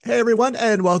Hey everyone,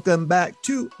 and welcome back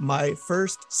to my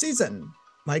first season.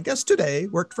 My guest today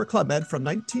worked for Club Med from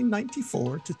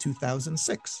 1994 to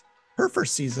 2006. Her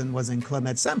first season was in Club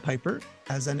Med Sandpiper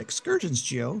as an excursions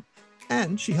geo,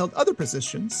 and she held other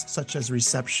positions such as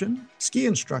reception, ski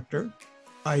instructor,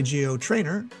 IGO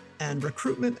trainer, and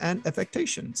recruitment and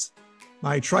affectations.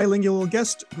 My trilingual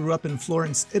guest grew up in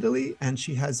Florence, Italy, and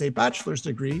she has a bachelor's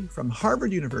degree from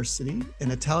Harvard University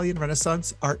in Italian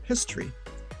Renaissance art history.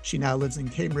 She now lives in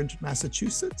Cambridge,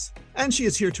 Massachusetts, and she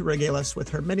is here to regale us with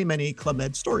her many, many Club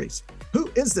Med stories.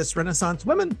 Who is this Renaissance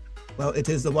woman? Well, it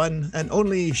is the one and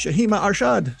only Shehime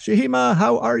Arshad. Shehime,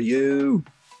 how are you?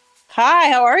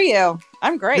 Hi, how are you?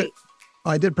 I'm Good. great.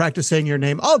 I did practice saying your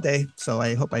name all day, so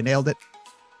I hope I nailed it.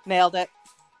 Nailed it.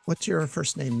 What's your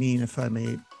first name mean, if I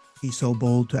may be so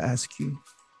bold to ask you?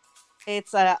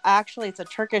 It's a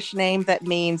Turkish name that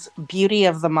means beauty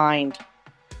of the mind.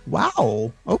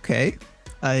 Wow. Okay.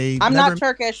 I I'm not never.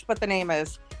 Turkish, but the name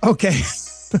is. Okay.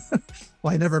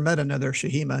 Well, I never met another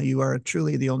Shehime. You are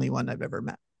truly the only one I've ever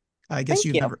met. I guess Thank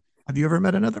you've you. never. Have you ever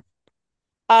met another?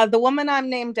 The woman I'm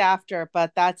named after,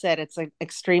 but that's it. It's an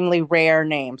extremely rare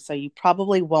name, so you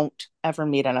probably won't ever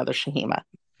meet another Shahima.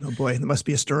 Oh boy, there must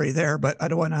be a story there, but I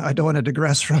don't want to. I don't want to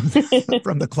digress from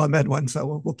from the Club Med one.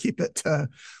 So we'll keep it.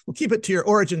 We'll keep it to your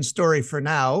origin story for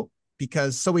now,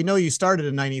 because so we know you started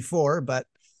in '94, but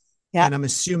Yeah. and I'm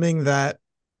assuming that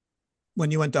when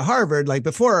you went to Harvard, like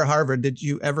before Harvard, did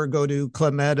you ever go to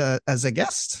Club Med as a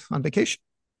guest on vacation?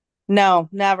 No,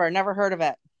 never heard of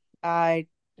it. I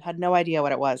had no idea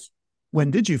what it was. When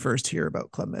did you first hear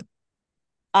about Club Med?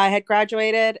 I had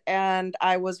graduated and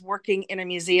I was working in a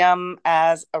museum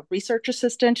as a research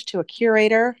assistant to a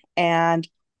curator, and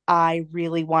I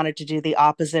really wanted to do the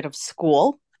opposite of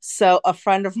school. So a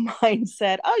friend of mine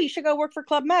said, "Oh, you should go work for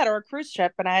Club Med or a cruise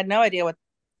ship." And I had no idea what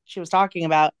she was talking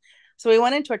about. So we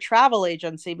went into a travel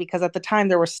agency because at the time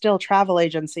there were still travel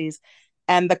agencies,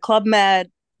 and the Club Med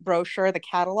brochure, the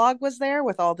catalog was there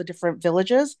with all the different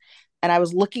villages. And I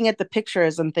was looking at the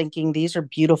pictures and thinking, these are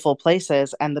beautiful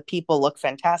places and the people look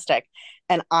fantastic.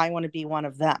 And I want to be one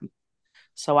of them.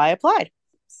 So I applied,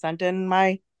 sent in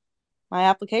my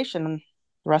application, and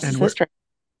the rest is And history.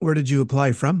 where did you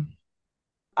apply from?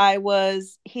 I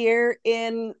was here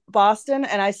in Boston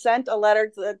and I sent a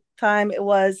letter to the time it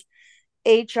was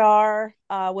HR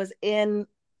was in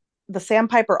the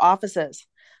Sandpiper offices.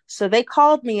 So they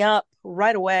called me up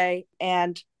right away,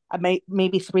 and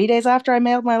maybe 3 days after I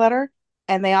mailed my letter,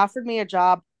 and they offered me a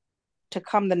job to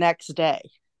come the next day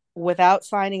without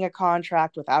signing a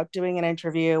contract, without doing an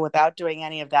interview, without doing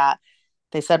any of that.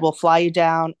 They said, "We'll fly you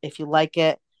down. If you like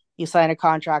it, you sign a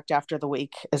contract after the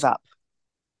week is up.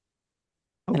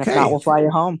 And if not, Okay, we'll fly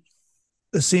you home."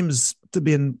 this seems to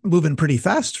be moving pretty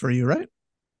fast for you, right?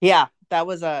 Yeah, that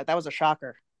was a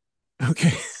shocker.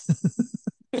 Okay.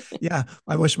 Yeah,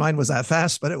 I wish mine was that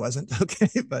fast, but it wasn't.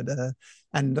 Okay, but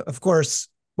and of course,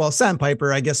 well,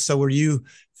 Sandpiper, I guess. So, were you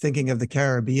thinking of the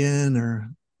Caribbean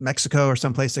or Mexico or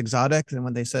someplace exotic? And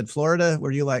when they said Florida,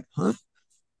 were you like, huh?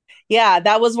 Yeah,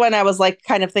 that was when I was like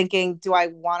kind of thinking, do I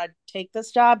want to take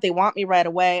this job? They want me right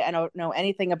away. I don't know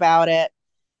anything about it.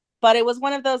 But it was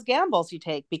one of those gambles you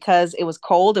take because it was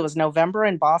cold. It was November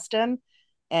in Boston.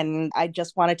 And I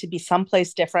just wanted to be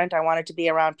someplace different. I wanted to be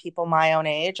around people my own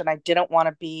age. And I didn't want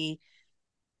to be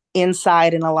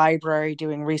inside in a library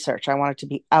doing research. I wanted to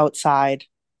be outside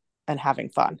and having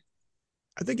fun.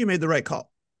 I think you made the right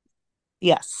call.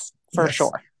 Yes, for Yes.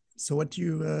 sure. So, what do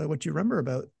you remember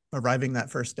about arriving that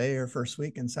first day or first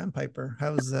week in Sandpiper?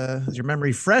 How's is your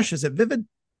memory fresh? Is it vivid?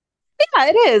 Yeah,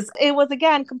 it is. It was,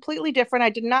 again, completely different. I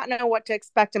did not know what to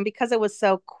expect. And because it was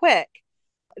so quick,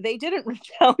 they didn't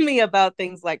tell me about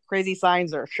things like crazy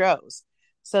signs or shows.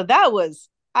 So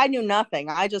I knew nothing.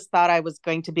 I just thought I was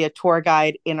going to be a tour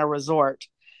guide in a resort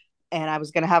and I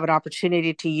was going to have an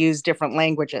opportunity to use different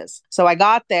languages. So I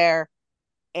got there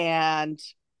and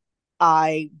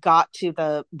I got to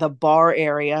the bar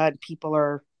area, and people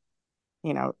are,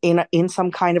 in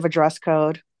some kind of a dress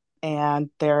code, and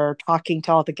they're talking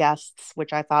to all the guests,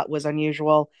 which I thought was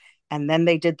unusual. And then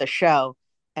they did the show,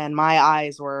 and my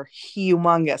eyes were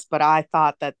humongous. But I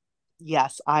thought that,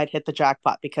 yes, I'd hit the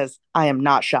jackpot because I am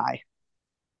not shy.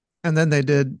 And then they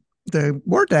did the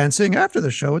war dancing after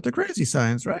the show with the crazy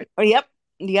signs, right? Oh, yep,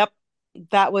 yep.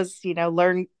 That was,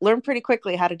 learn pretty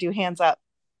quickly how to do hands up.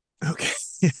 Okay.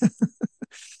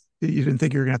 You didn't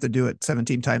think you were gonna have to do it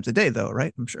 17 times a day, though,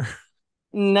 right? I'm sure.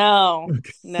 No,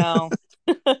 Okay. no.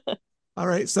 All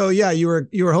right. So yeah, you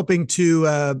were hoping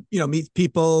to meet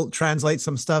people, translate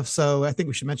some stuff. So I think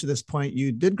we should mention this point.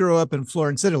 You did grow up in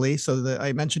Florence, Italy. So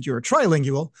I mentioned you were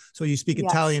trilingual. So you speak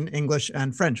Yes, Italian, English,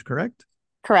 and French, correct?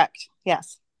 correct.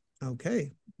 Yes.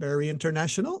 Okay, very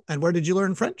international. And where did you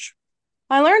learn French?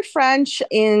 I learned French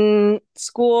in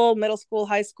school, middle school,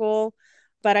 high school,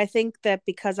 but I think that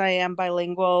because I am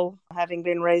bilingual, having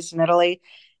been raised in Italy,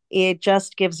 it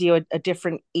just gives you a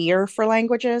different ear for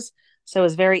languages. So it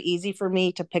was very easy for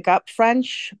me to pick up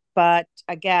French. But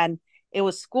again, it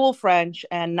was school French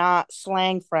and not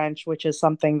slang French, which is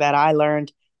something that I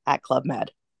learned at Club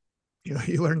Med.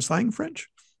 You learned slang French?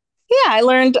 Yeah, I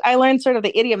learned sort of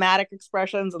the idiomatic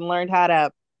expressions and learned how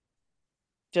to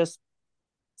just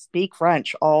speak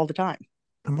French all the time.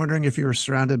 I'm wondering if you were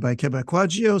surrounded by Quebecois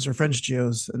geos or French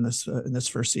geos in this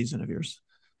first season of yours,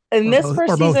 In or this both, or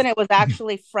first both. season, it was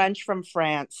actually French from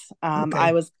France.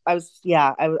 Okay,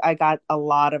 Yeah, I got a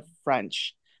lot of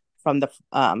French from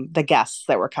the guests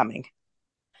that were coming.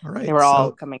 all They right. were all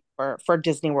So, coming for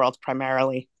Disney World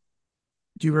primarily.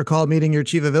 do you recall meeting your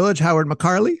chief of village, Howard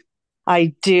McCarley?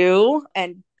 I do,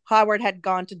 and Howard had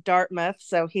gone to Dartmouth,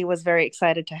 so he was very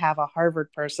excited to have a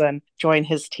Harvard person join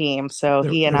his team. So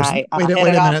he and There was I hit wait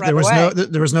it a off minute. right away.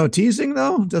 There was no teasing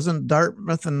though. Doesn't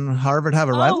Dartmouth and Harvard have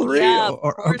a Oh rivalry? yeah, of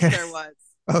course Okay, there was.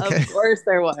 Of okay, course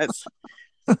there was.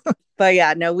 But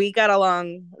yeah, no, we got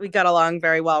along. We got along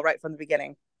very well right from the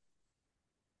beginning.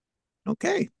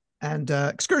 okay. And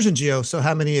excursion geo. So,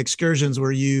 how many excursions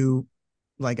were you?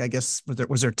 Like, I guess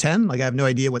was there 10? Like, I have no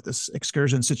idea what this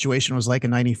excursion situation was like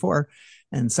in '94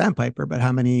 and Sandpiper, but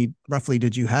how many roughly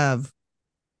did you have?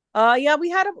 Yeah,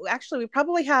 actually we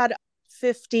probably had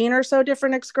 15 or so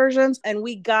different excursions, and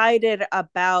we guided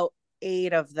about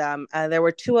eight of them. There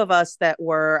were two of us that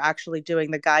were actually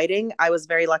doing the guiding. I was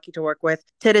very lucky to work with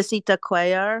Teresita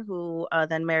Cuellar, who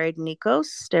then married Nikos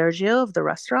Stergio of the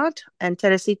restaurant. And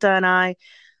Teresita and I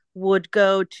would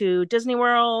go to Disney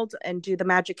World and do the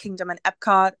Magic Kingdom and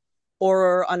Epcot.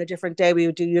 Or on a different day, we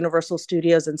would do Universal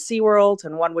Studios and SeaWorld,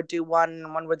 and one would do one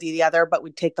and one would do the other, but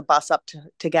we'd take the bus up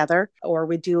together. Or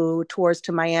we'd do tours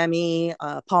to Miami,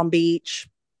 Palm Beach.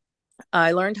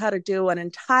 I learned how to do an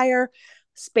entire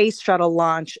space shuttle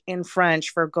launch in French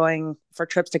for going for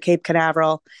trips to Cape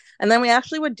Canaveral. And then we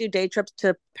actually would do day trips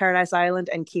to Paradise Island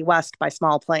and Key West by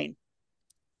small plane.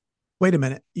 Wait a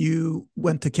minute. You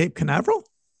went to Cape Canaveral?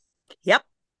 Yep.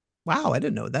 Wow, I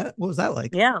didn't know that. What was that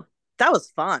like? Yeah. That was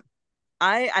fun.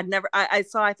 I'd never I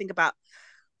saw I think about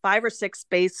five or six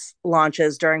space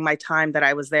launches during my time that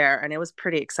I was there, and it was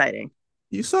pretty exciting.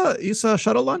 You saw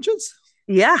shuttle launches?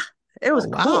 Yeah, it Oh was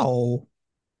cool. wow.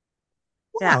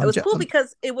 Yeah, Wow. it was cool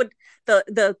because it would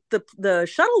the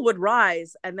shuttle would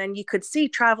rise, and then you could see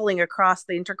traveling across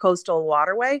the intercoastal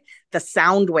waterway the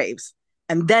sound waves,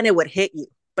 and then it would hit you,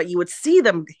 but you would see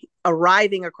them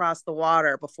arriving across the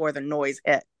water before the noise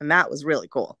hit, and that was really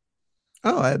cool.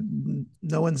 Oh,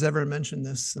 no one's ever mentioned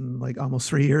this in like almost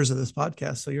 3 years of this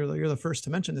podcast. So you're the first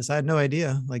to mention this. I had no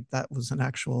idea like that was an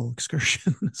actual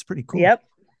excursion. It's pretty cool. Yep,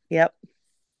 yep,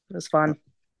 it was fun.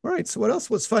 All right. So what else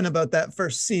was fun about that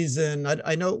first season?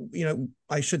 I know,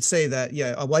 I should say that,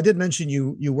 yeah. Well, I did mention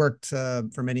you worked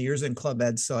for many years in Club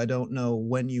Ed, so I don't know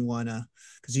when you wanna,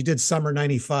 because you did summer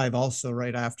 '95 also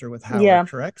right after with Howard, Yeah,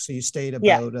 correct? So you stayed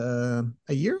yeah. about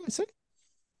a year, I think.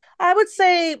 I would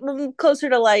say closer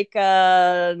to like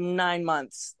 9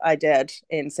 months I did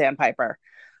in Sandpiper.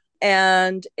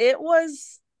 And it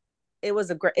was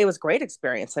a great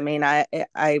experience. I mean, I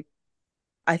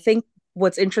think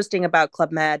what's interesting about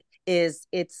Club Med is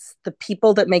it's the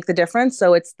people that make the difference.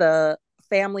 So it's the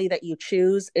family that you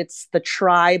choose, it's the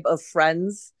tribe of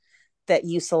friends that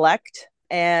you select.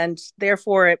 And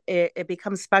therefore, it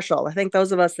becomes special. I think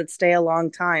those of us that stay a long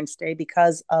time stay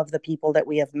because of the people that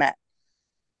we have met.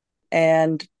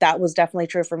 And that was definitely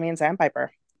true for me in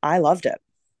Sandpiper. I loved it.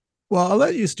 Well, I'll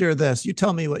let you steer this. You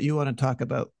tell me what you want to talk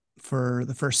about for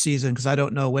the first season because I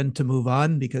don't know when to move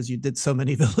on because you did so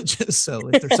many villages. So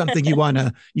if there's something you want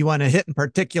to hit in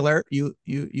particular, you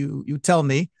tell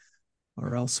me,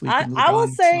 or else we can move I will on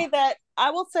to. say that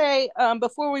I will say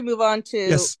before we move on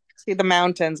Yes. to the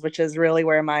mountains, which is really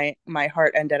where my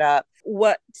heart ended up.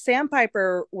 What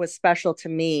Sandpiper was special to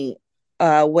me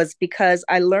was because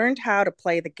I learned how to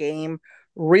play the game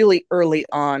really early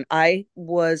on. I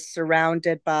was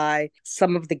surrounded by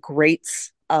some of the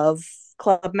greats of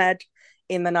Club Med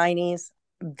in the 90s.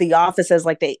 The offices,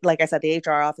 like I said, the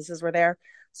HR offices were there.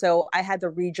 So I had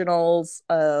the regionals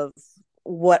of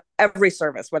what every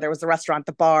service, whether it was the restaurant,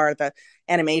 the bar, the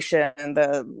animation,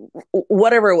 the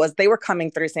whatever it was, they were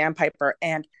coming through Sandpiper.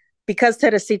 And because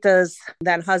Teresita's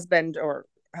then husband or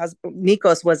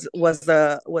Nikos was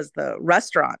the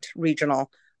restaurant regional,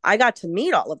 I got to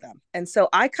meet all of them. And so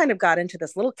I kind of got into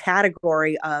this little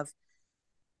category of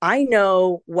I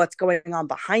know what's going on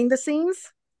behind the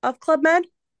scenes of Club Med.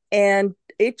 And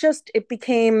it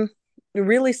became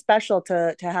really special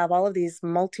to have all of these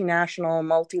multinational,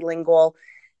 multilingual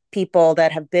people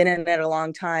that have been in it a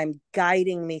long time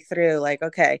guiding me through, like,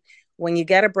 okay, when you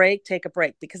get a break, take a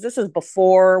break, because this is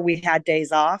before we had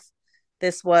days off.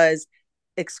 This was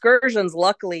excursions.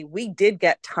 Luckily, we did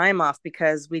get time off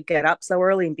because we'd get up so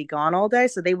early and be gone all day,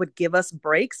 so they would give us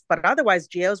breaks, but otherwise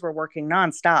geos were working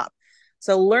nonstop.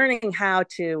 So learning how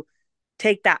to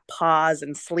take that pause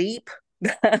and sleep,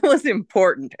 that was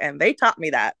important, and they taught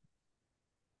me that.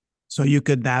 So you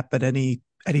could nap at any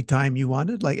time you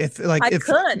wanted. I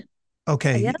could.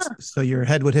 okay, Yeah. so your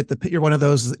head would hit you're one of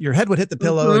those, your head would hit the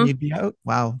pillow and Mm-hmm. you'd be out.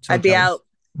 Wow, so I'd be jealous. out.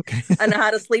 Okay. I know how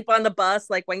to sleep on the bus.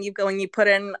 Like when you go and you put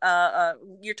in,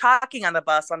 you're talking on the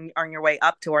bus on your way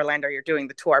up to Orlando, you're doing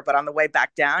the tour, but on the way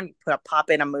back down, you pop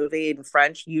in a movie in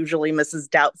French, usually Mrs.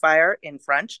 Doubtfire in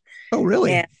French. Oh,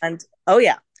 really? And oh,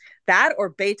 yeah, that or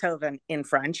Beethoven in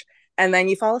French. And then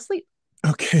you fall asleep.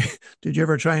 Okay. Did you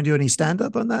ever try and do any stand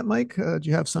up on that, Mike? Do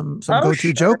you have some Oh, go to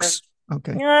sure. jokes?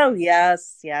 Okay. Oh,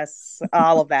 yes, yes.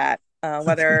 All of that.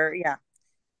 Okay. Yeah,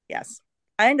 yes.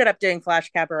 I ended up doing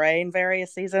Flash Cabaret in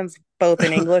various seasons, both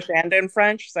in English and in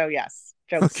French. So, yes,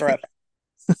 jokes Okay. terrific.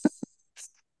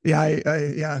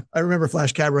 Yeah, yeah, I remember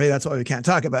Flash Cabaret. That's why we can't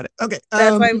talk about it. Okay.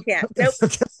 That's why we can't. Nope.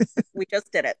 Okay. We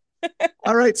just did it.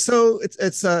 All right. So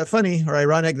it's funny or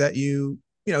ironic that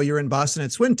you're in Boston.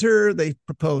 It's winter. They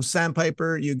propose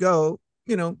Sandpiper. You go.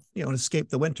 Escape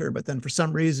the winter. But then for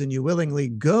some reason, you willingly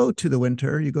go to the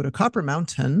winter. You go to Copper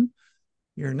Mountain.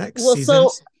 Your next Well, season.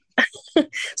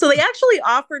 so they actually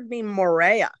offered me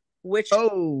Morea, which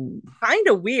Oh, kind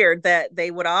of weird that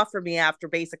they would offer me after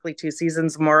basically 2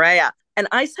 seasons of Morea. And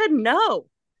I said no.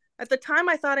 At the time,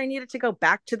 I thought I needed to go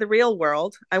back to the real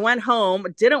world. I went home,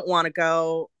 didn't want to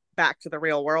go back to the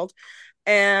real world.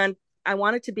 And I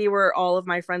wanted to be where all of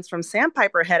my friends from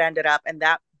Sandpiper had ended up. And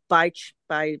that by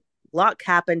luck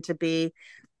happened to be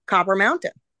Copper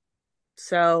Mountain.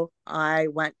 So I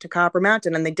went to Copper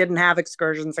Mountain and they didn't have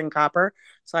excursions in Copper.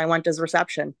 So I went as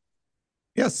reception.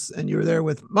 yes, and you were there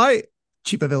with my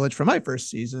Chipa Village for my first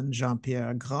season, Jean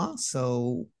Pierre Grand.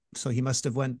 So he must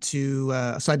have went to.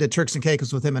 So I did Turks and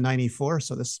Caicos with him in '94.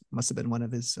 So this must have been one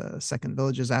of his second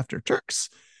villages after Turks.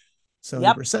 So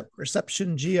Yep.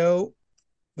 reception geo,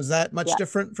 was that much Yeah.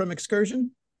 different from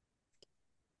excursion?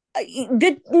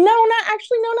 Did no, not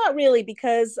actually, no, not really,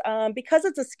 because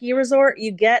it's a ski resort,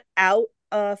 you get out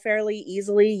fairly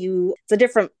easily. It's a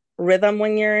different rhythm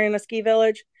when you're in a ski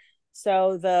village.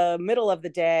 So the middle of the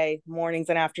day, mornings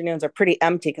and afternoons are pretty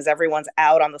empty because everyone's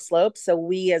out on the slopes. So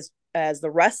we as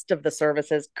the rest of the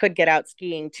services could get out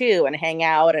skiing too and hang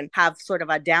out and have sort of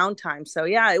a downtime. So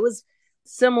yeah, it was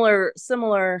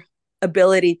similar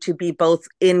ability to be both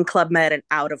in Club Med and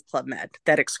out of Club Med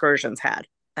that excursions had,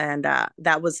 and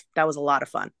that was a lot of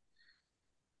fun.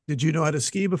 Did you know how to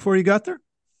ski before you got there?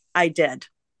 I did.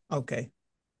 Okay.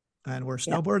 And were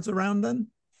Yep. snowboards around then?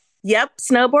 Yep.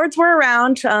 Snowboards were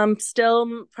around.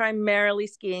 Still primarily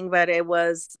skiing, but it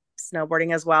was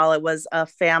snowboarding as well. It was a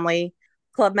family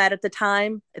Club Med at the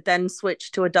time. It then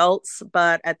switched to adults,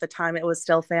 but at the time it was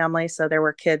still family. So there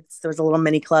were kids. There was a little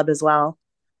mini club as well,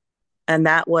 and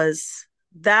that.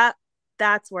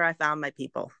 That's where I found my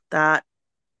people. That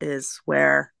is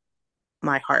where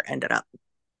my heart ended up.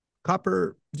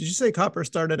 Copper, did you say Copper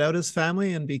started out as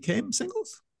family and became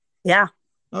singles? Yeah.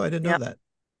 Oh, I didn't know Yep. that.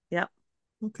 Yep.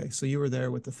 Okay, so you were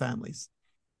there with the families.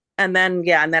 And then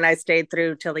I stayed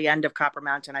through till the end of Copper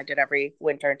Mountain. I did every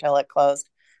winter until it closed,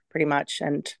 pretty much.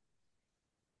 And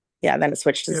yeah, then it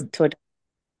switched Yeah, to a.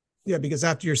 yeah, because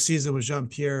after your season with Jean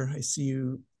Pierre, I see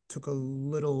you took a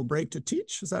little break to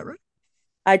teach. Is that right?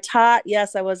 I taught,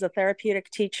 yes, I was a therapeutic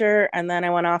teacher, and then I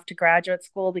went off to graduate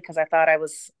school because I thought I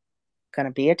was going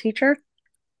to be a teacher,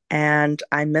 and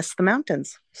I missed the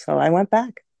mountains, so I went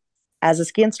back as a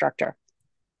ski instructor.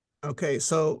 Okay,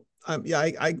 so yeah,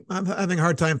 I'm having a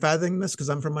hard time fathoming this because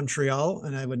I'm from Montreal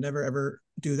and I would never ever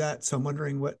do that. So I'm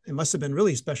wondering what it must have been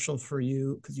really special for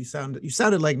you because you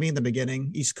sounded like me in the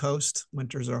beginning. East Coast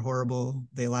winters are horrible;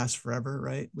 they last forever,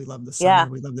 right? We love the Yeah.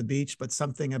 summer, we love the beach, but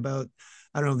something about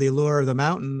I don't know the allure of the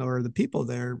mountain or the people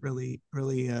there really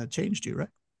changed you, right?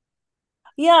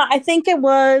 Yeah, I think it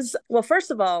was. Well,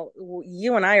 first of all,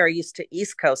 you and I are used to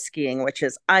East Coast skiing, which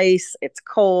is ice, it's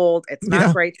cold, it's not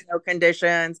Yeah. great snow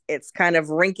conditions, it's kind of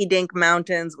rinky dink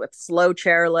mountains with slow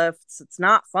chair lifts. It's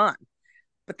not fun.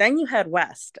 But then you head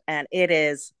west, and it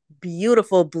is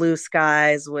beautiful blue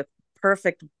skies with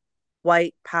perfect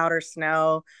white powder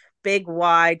snow, big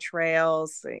wide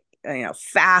trails,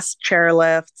 fast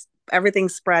chairlifts, everything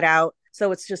spread out.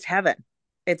 So it's just heaven.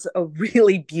 It's a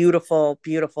really beautiful,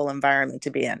 beautiful environment to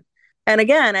be in. And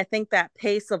again, I think that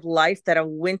pace of life that a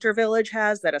winter village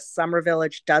has, that a summer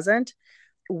village doesn't,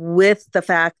 with the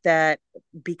fact that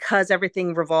because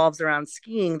everything revolves around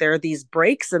skiing, there are these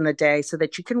breaks in the day so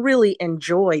that you can really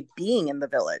enjoy being in the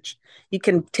village. You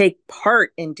can take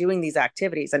part in doing these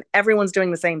activities, and everyone's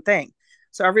doing the same thing.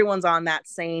 So everyone's on that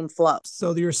same flow.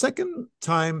 So your second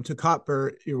time to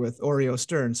Copper, you're with Oreo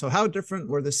Stern. So how different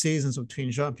were the seasons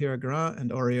between Jean-Pierre Grand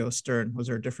and Oreo Stern? Was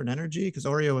there a different energy? Because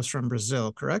Oreo was from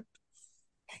Brazil, correct?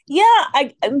 Yeah,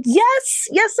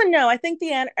 yes and no. I think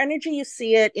the energy, you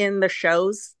see it in the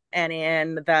shows and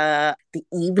in the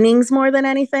evenings more than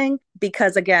anything,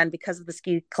 because again, because of the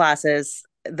ski classes,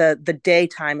 the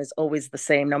daytime is always the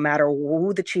same, no matter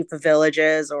who the chief of village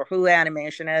is or who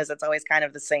animation is. It's always kind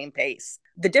of the same pace.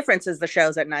 The difference is the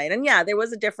shows at night. And yeah, there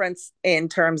was a difference in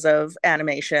terms of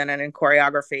animation and in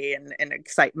choreography and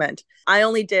excitement. I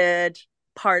only did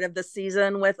part of the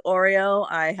season with Oreo.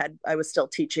 I was still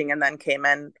teaching and then came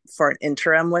in for an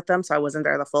interim with them, so I wasn't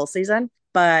there the full season.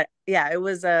 But yeah,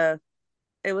 it's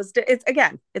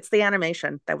the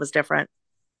animation that was different.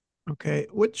 Okay.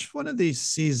 Which one of these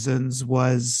seasons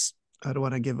was, I don't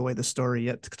want to give away the story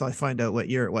yet until I find out what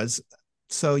year it was.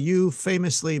 So you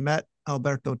famously met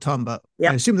Alberto Tomba. I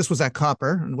Yep, assume this was at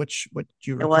Copper. And which, what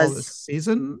do you it recall the was.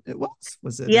 season it was?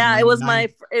 Was it in Yeah, it was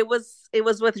 99? it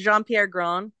was with Jean-Pierre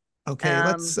Grand. Okay,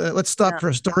 Um, let's stop yeah. for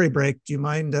a story break. Do you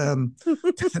mind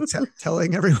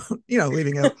telling everyone,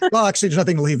 leaving out? Well, actually, there's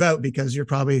nothing to leave out because you're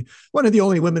probably one of the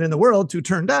only women in the world to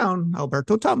turn down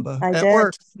Alberto Tomba, I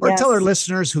or did. tell our Yes.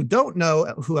 listeners who don't know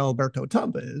who Alberto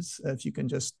Tomba is, if you can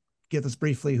just give us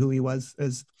briefly who he was.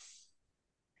 As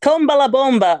Comba la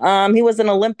Bomba. He was an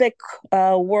Olympic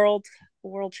world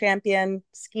champion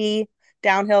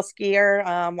downhill skier.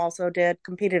 Also did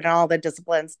competed in all the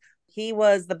disciplines. He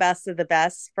was the best of the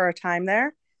best for a time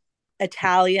there.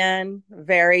 Italian,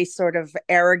 very sort of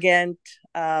arrogant,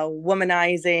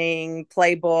 womanizing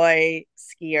playboy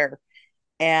skier,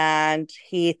 and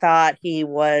he thought he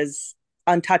was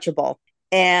untouchable.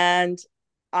 And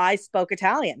I spoke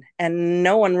Italian, and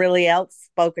no one really else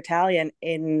spoke Italian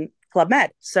in Club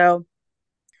Med. So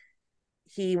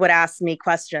he would ask me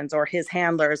questions, or his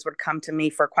handlers would come to me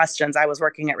for questions. I was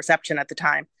working at reception at the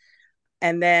time.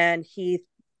 And then he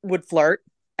would flirt,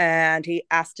 and he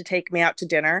asked to take me out to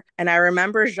dinner. And I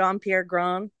remember Jean-Pierre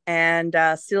Grand and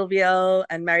Silvio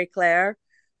and Marie Claire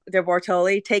de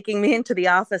Bortoli taking me into the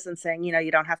office and saying,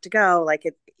 you don't have to go.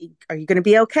 Like, are you going to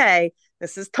be okay?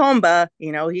 This is Tomba.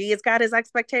 He's got his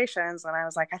expectations. And I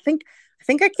was like, I think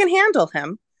I can handle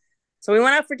him. So we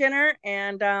went out for dinner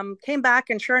and came back.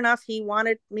 And sure enough, he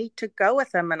wanted me to go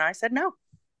with him. And I said, no,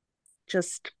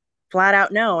 just flat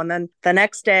out no. And then the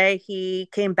next day, he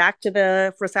came back to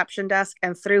the reception desk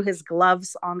and threw his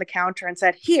gloves on the counter and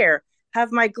said, here,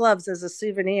 have my gloves as a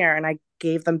souvenir. And I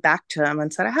gave them back to him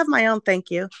and said, I have my own, thank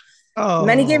you. And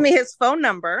then he gave oh, me his phone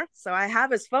number. So I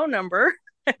have his phone number.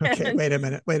 okay, and, wait a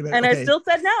minute, and I okay. still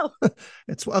said no.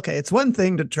 It's okay. It's one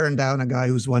thing to turn down a guy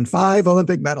who's won 5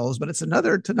 Olympic medals, but it's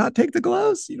another to not take the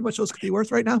gloves. You know what those could be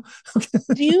worth right now?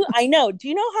 Do you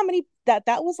know how many that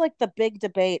was like the big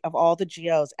debate of all the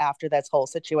GOs after this whole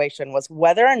situation, was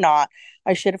whether or not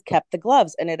I should have kept the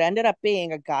gloves. And it ended up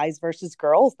being a guys versus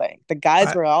girls thing. The guys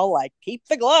I, were all like, keep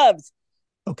the gloves.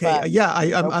 okay, But yeah,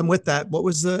 nope. I'm with that. What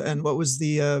was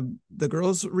the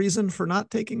girls' reason for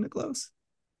not taking the gloves?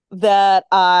 That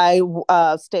I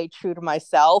stayed true to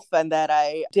myself, and that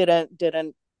I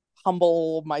didn't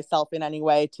humble myself in any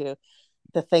way to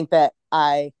think that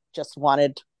I just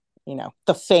wanted,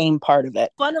 the fame part of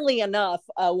it. Funnily enough,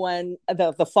 when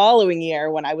the following year,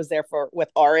 when I was there with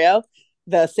Oreo,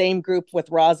 the same group with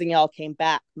Rosignol came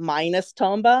back minus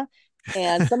Tomba.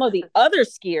 And some of the other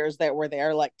skiers that were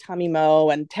there, like Tommy Moe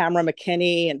and Tamara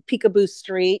McKinney and Peekaboo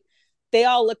Street, they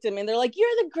all looked at me and they're like, "You're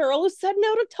the girl who said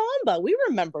no to Tomba. We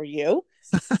remember you."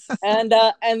 And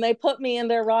they put me in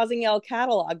their Rosignol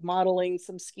catalog, modeling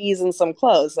some skis and some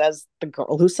clothes as the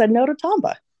girl who said no to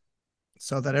Tomba.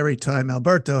 So that every time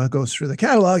Alberto goes through the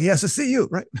catalog, he has to see you,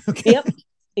 right? Okay. Yep, Okay.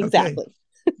 exactly.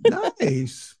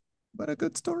 Nice. What a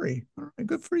good story. All right,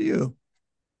 good for you.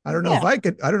 I don't know if Yeah. I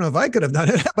could. I don't know if I could have done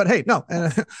it, but hey, no.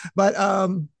 But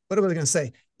what was I going to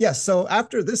say? Yes. So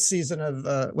after this season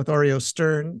of with Oreo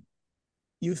Stern,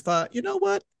 you thought, you know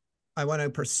what? I want to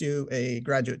pursue a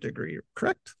graduate degree.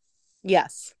 Correct?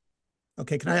 Yes.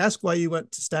 Okay. Can I ask why you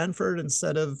went to Stanford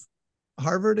instead of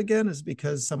Harvard again? Is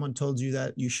because someone told you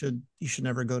that you should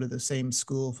never go to the same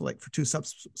school for two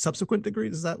subsequent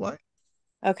degrees? Is that why?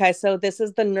 Okay, so this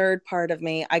is the nerd part of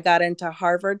me. I got into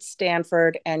Harvard,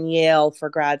 Stanford, and Yale for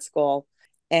grad school.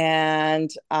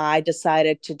 And I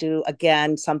decided to do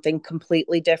again something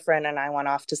completely different. And I went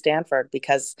off to Stanford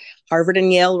because Harvard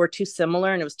and Yale were too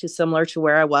similar, and it was too similar to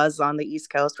where I was on the East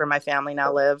Coast where my family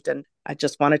now lived. And I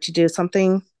just wanted to do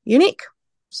something unique.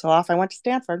 So off I went to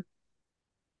Stanford.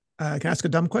 Can I ask a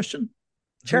dumb question?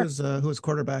 Sure. Who is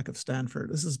quarterback of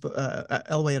Stanford? This is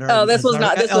Elway had Oh, already this was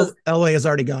not, this was, Elway has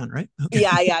already gone, right? Okay,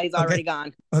 yeah, he's okay, already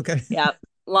gone. okay. Yeah.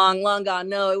 Long gone.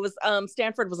 No, it was,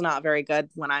 Stanford was not very good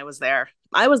when I was there.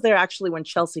 I was there actually when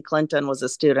Chelsea Clinton was a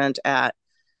student at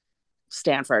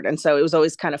Stanford. And so it was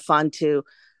always kind of fun to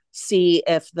see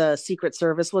if the Secret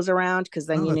Service was around because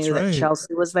then Oh, you that's knew that right.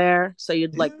 Chelsea was there. So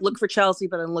you'd like Yeah. look for Chelsea,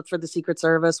 but then look for the Secret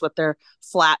Service with their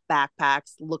flat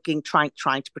backpacks, looking, trying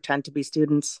to pretend to be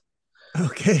students.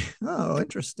 Okay. Oh,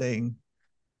 interesting.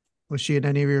 Was she in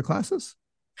any of your classes?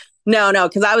 No,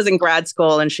 because I was in grad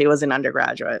school and she was an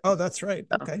undergraduate. Oh, that's right.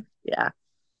 So Okay. yeah,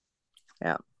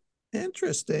 yeah.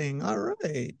 Interesting. All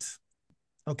right.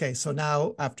 Okay. So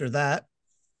now after that,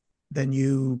 then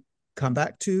you come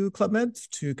back to Club Med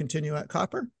to continue at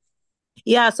Copper.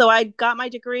 Yeah, so I got my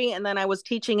degree and then I was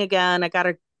teaching again. I got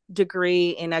a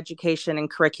degree in education and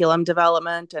curriculum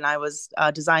development, and I was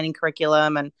designing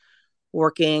curriculum and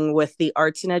working with the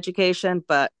arts and education.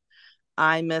 But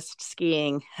I missed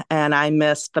skiing and I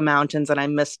missed the mountains and I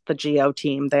missed the geo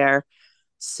team there.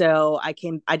 So I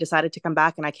decided to come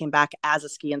back, and I came back as a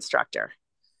ski instructor.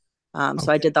 So I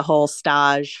Okay. did the whole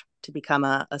stage to become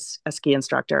a ski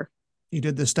instructor. You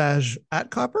did the stage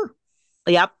at Copper?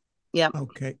 Yep. Yep.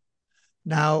 Okay.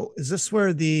 Now, is this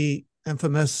where the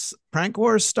infamous prank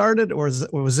wars started, or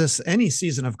was this any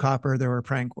season of Copper there were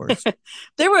prank wars?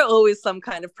 There were always some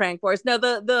kind of prank wars. No,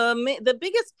 the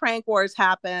biggest prank wars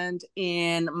happened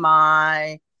in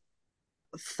my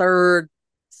third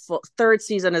third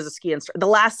season as a ski instructor, the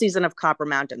last season of Copper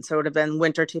Mountain. So it would have been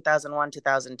winter 2001,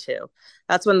 2002.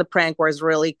 That's when the prank wars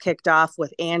really kicked off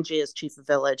with Angie as chief of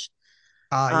village.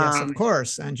 Ah, yes, of Um,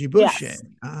 course. Angie Boucher. yes,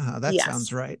 Ah, that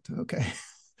sounds yes. right. Okay.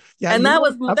 Yeah, And you that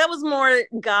wrote was up. that was more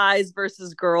guys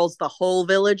versus girls, the whole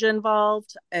village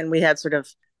involved. And we had sort of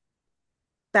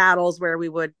battles where we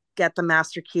would get the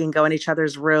master key and go in each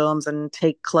other's rooms and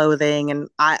take clothing. And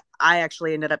I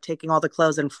actually ended up taking all the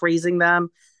clothes and freezing them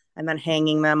and then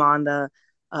hanging them on the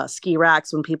ski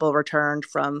racks when people returned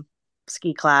from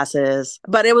ski classes.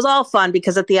 But it was all fun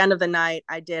because at the end of the night,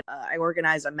 I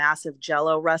organized a massive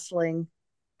Jello wrestling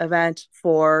event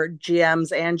for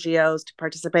GMs and GOs to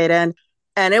participate in.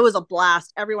 And it was a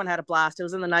blast. Everyone had a blast. It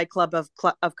was in the nightclub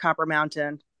of Copper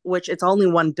Mountain, which it's only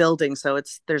one building, so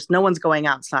there's no one's going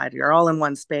outside. You're all in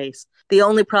one space. The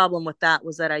only problem with that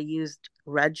was that I used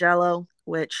red Jello,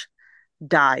 which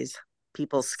dyes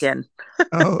people's skin.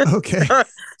 Oh, okay.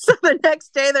 So the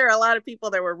next day, there are a lot of people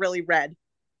that were really red.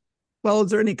 Well,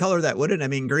 is there any color that wouldn't? I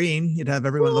mean, green, you'd have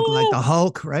everyone looking like the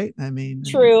Hulk, right? I mean,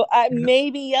 True. yeah.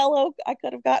 Maybe yellow. I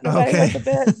could have gotten away Okay. with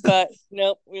a bit, but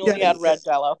nope. We Yeah. only had red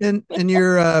Jello. In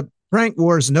your prank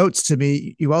wars notes to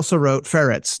me, you also wrote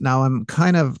ferrets. Now I'm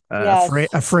kind of Yes.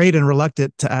 afraid and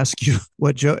reluctant to ask you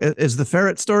what Joe is the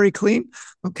ferret story clean?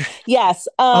 Okay. Yes.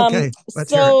 Okay.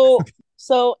 Let's hear it.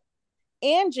 So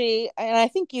Angie, and I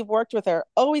think you've worked with her,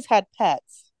 always had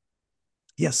pets.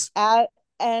 Yes.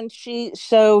 And she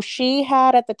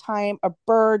had at the time a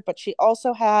bird, but she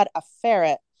also had a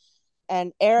ferret.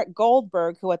 And Eric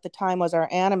Goldberg, who at the time was our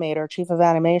animator, chief of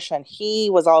animation, he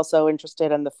was also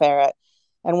interested in the ferret.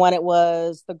 And when it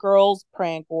was the girls'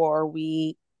 prank war,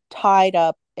 we tied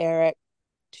up Eric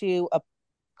to a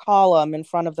column in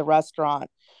front of the restaurant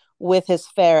with his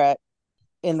ferret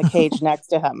in the cage next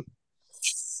to him,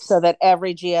 so that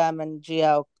every GM and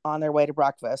GO on their way to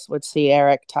breakfast would see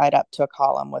Eric tied up to a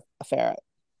column with a ferret.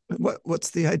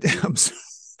 What's the idea?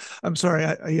 I'm sorry.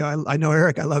 I know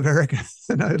Eric. I love Eric,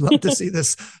 and I'd love to see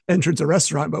this entrance a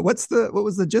restaurant. But what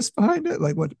was the gist behind it?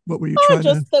 Like what were you trying to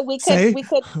Just that say?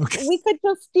 Okay. we could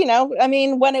just, I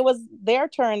mean, when it was their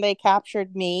turn, they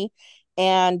captured me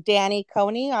and Danny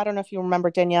Coney. I don't know if you remember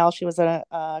Danielle. She was a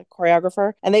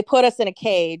choreographer, and they put us in a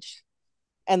cage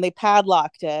and they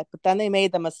padlocked it. But then they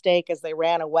made the mistake as they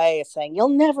ran away, saying, "You'll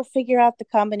never figure out the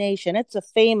combination. It's a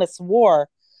famous war."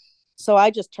 So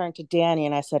I just turned to Danny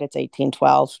and I said, "It's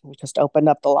 1812." We just opened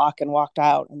up the lock and walked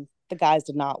out. And the guys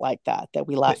did not like that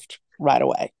we left right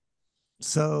away.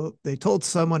 So they told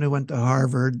someone who went to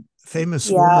Harvard, famous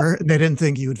Yeah. war, and they didn't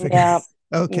think you would figure Yeah.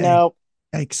 it. Okay. Nope.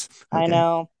 Thanks. I Okay.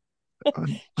 know. On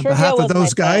Trivia behalf of was my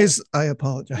those thing. guys, I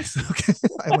apologize. Okay.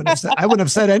 I wouldn't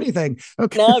have said anything.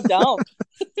 Okay. No, don't.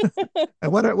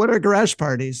 And what are garage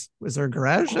parties? Was there a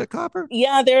garage at Copper?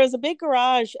 Yeah, there was a big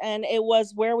garage, and it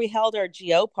was where we held our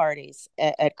GO parties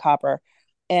at Copper.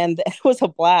 And it was a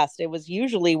blast. It was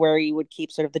usually where you would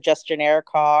keep sort of the just generic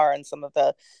car and some of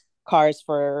the cars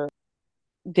for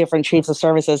different chiefs of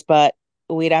services, but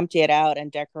we'd empty it out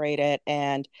and decorate it,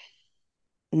 and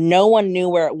no one knew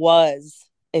where it was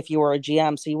if you were a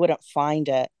GM, so you wouldn't find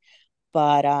it.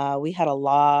 But we had a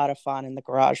lot of fun in the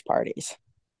garage parties,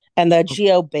 and the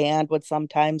Geo band would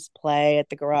sometimes play at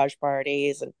the garage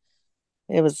parties, and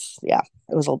it was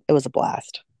it was a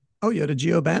blast. Oh, you had a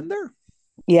Geo band there?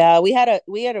 Yeah, we had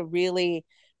a really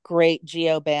great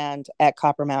Geo band at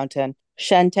Copper Mountain.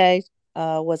 Shente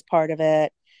was part of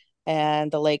it,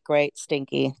 and the late great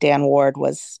Stinky Dan Ward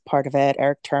was part of it.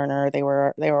 Eric Turner, they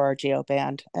were our Geo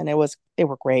band, and they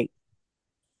were great.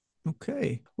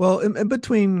 Okay. Well, in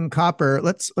between Copper,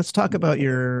 let's talk about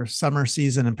your summer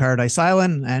season in Paradise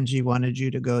Island. Angie wanted you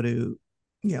to go to,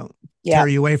 you know, Yeah, tear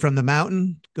you away from the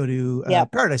mountain, go to yeah,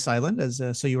 Paradise Island as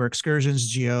so you were excursions,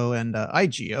 Geo and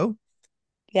IGO.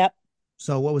 yeah.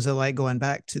 So what was it like going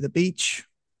back to the beach?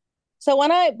 So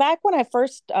when I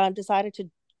first decided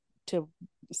to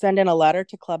send in a letter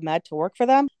to Club Med to work for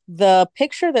them, the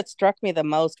picture that struck me the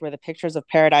most were the pictures of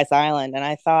Paradise Island, and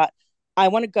I thought, I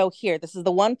want to go here. This is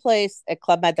the one place at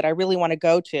Club Med that I really want to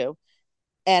go to.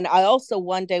 And I also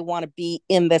one day want to be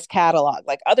in this catalog.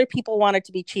 Like other people wanted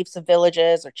to be chiefs of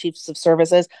villages or chiefs of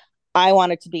services. I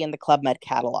wanted to be in the Club Med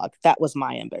catalog. That was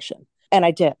my ambition. And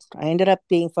I did. I ended up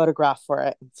being photographed for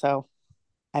it. So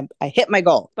I hit my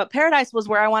goal. But Paradise was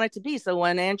where I wanted to be. So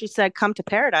when Angie said, come to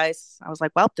Paradise, I was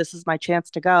like, well, this is my chance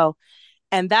to go.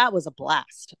 And that was a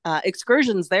blast.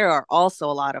 Excursions there are also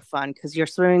a lot of fun because you're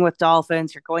swimming with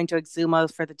dolphins, you're going to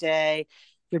Exuma for the day,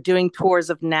 you're doing tours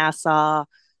of Nassau.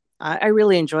 I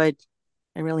really enjoyed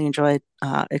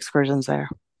excursions there.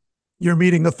 You're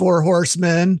meeting the four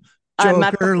horsemen, I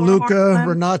met the Joker, four Luca, horsemen.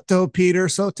 Renato, Peter.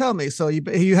 So tell me, so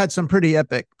you had some pretty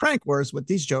epic prank wars with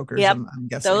these jokers, Yep, I'm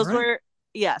guessing, those right? were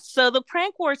yeah. So the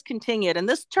prank wars continued, and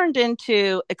this turned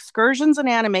into excursions and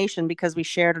animation because we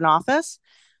shared an office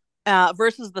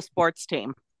versus the sports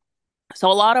team. So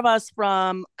a lot of us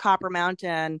from Copper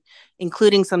Mountain,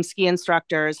 including some ski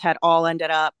instructors, had all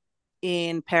ended up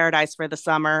in Paradise for the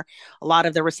summer. A lot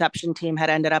of the reception team had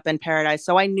ended up in Paradise.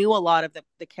 So I knew a lot of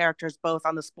the characters both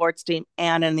on the sports team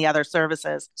and in the other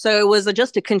services. So it was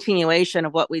just a continuation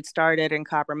of what we'd started in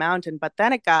Copper Mountain, but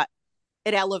then it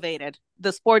elevated.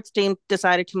 The sports team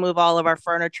decided to move all of our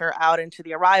furniture out into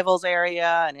the arrivals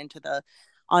area and into the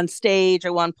on stage.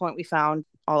 At one point, we found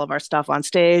all of our stuff on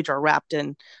stage or wrapped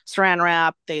in saran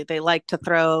wrap. They like to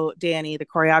throw Danny, the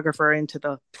choreographer, into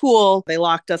the pool. They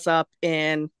locked us up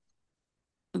in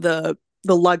the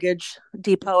luggage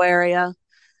depot area,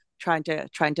 trying to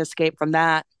escape from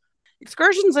that.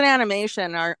 Excursions and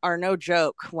animation are no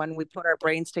joke when we put our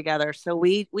brains together. So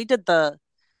we did the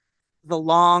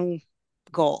long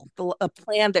goal, a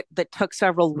plan that took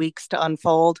several weeks to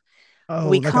unfold. Oh,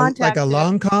 We like a contacted,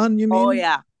 long con, you oh mean?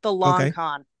 yeah, the long Okay.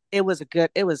 con. It was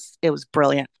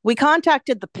brilliant. We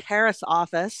contacted the Paris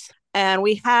office and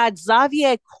we had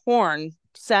Xavier Korn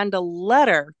send a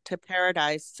letter to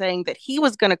Paradise saying that he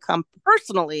was going to come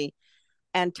personally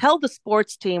and tell the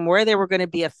sports team where they were going to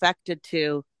be affected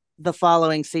to the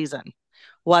following season,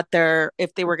 what their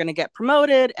if they were going to get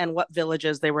promoted and what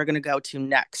villages they were going to go to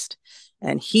next.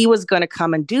 And he was going to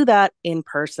come and do that in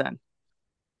person.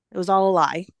 It was all a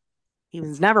lie. He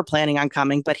was never planning on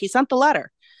coming, but he sent the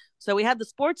letter. So we had the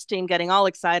sports team getting all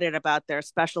excited about their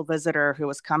special visitor who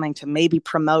was coming to maybe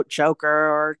promote Joker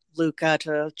or Luca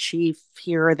to chief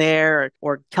here or there,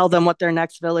 or tell them what their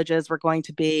next villages were going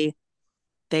to be.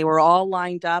 They were all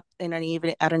lined up in an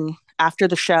evening at an after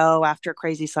the show, after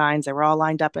Crazy Signs. They were all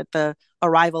lined up at the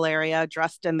arrival area,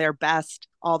 dressed in their best.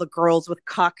 All the girls with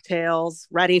cocktails,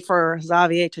 ready for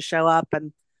Xavier to show up.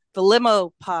 And the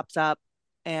limo pops up,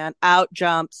 and out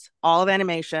jumps all of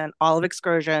animation, all of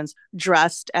excursions,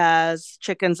 dressed as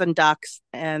chickens and ducks,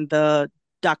 and the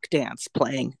duck dance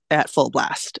playing at full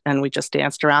blast. And we just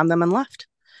danced around them and left.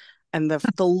 And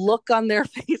the look on their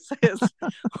faces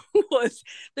was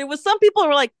there was some people who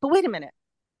were like, but wait a minute,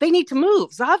 they need to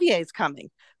move. Xavier's coming.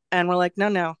 And we're like,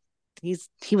 no,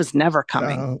 he was never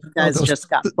coming. You Oh, guys just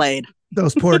got played.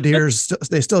 those poor deers,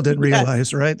 they still didn't Yes.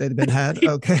 realize, right? They'd been had.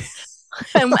 Okay.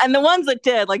 And the ones that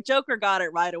did, like Joker got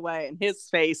it right away, and his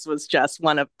face was just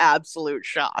one of absolute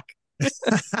shock.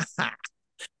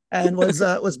 And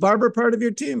was Barbara part of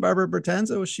your team? Barbara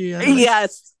Bertanza, was she animation?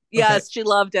 Yes. Okay. Yes, she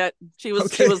loved it. She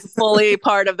Okay. was fully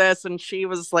part of this, and she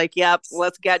was like, "Yep,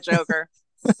 let's get Joker."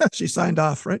 She signed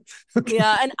off, right? Okay.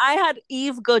 Yeah, and I had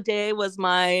Yves Godet was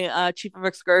my chief of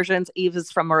excursions. Yves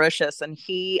is from Mauritius, and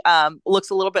he looks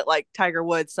a little bit like Tiger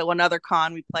Woods. So another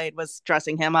con we played was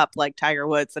dressing him up like Tiger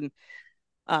Woods, and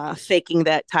faking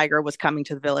that Tiger was coming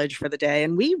to the village for the day.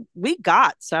 And we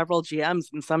got several GMs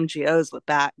and some GOs with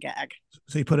that gag.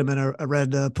 So you put him in a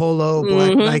red polo,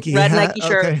 black Nike Red hat. Nike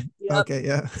shirt. Okay. Yep. Okay.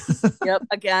 Yeah. Yep.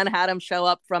 Again, had him show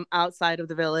up from outside of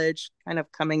the village, kind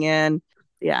of coming in.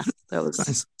 Yeah. That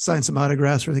was sign some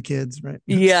autographs for the kids, right?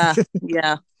 yeah.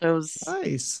 Yeah. It was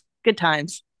Nice. good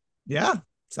times. Yeah.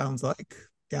 Sounds like.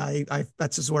 Yeah,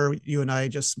 that's just where you and I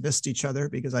just missed each other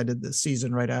because I did the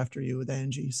season right after you with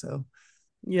Angie. So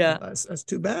yeah, that's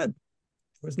too bad.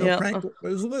 There was no yeah. prank.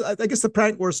 I guess the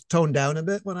prank was toned down a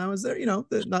bit when I was there.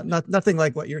 Nothing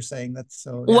like what you're saying. That's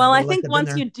so. Yeah, I Well, would I have liked think to have been once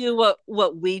there. you do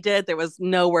what we did, there was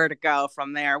nowhere to go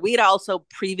from there. We'd also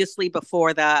previously,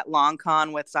 before that long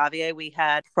con with Xavier, we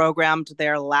had programmed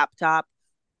their laptop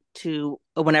to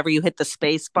whenever you hit the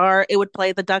space bar, it would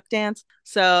play the duck dance.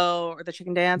 So or the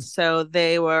chicken dance. So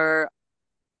they were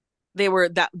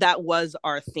that was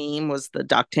our theme, was the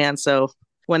duck dance. So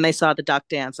when they saw the duck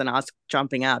dance and us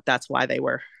jumping out, that's why they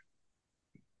were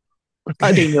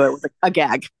Okay. they knew it was a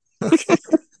gag. Okay.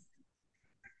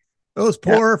 Those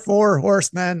Yeah. poor four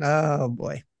horsemen. Oh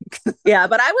boy. Yeah,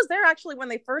 but I was there actually when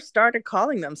they first started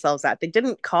calling themselves that. They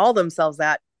didn't call themselves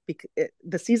that because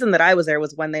the season that I was there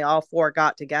was when they all four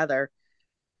got together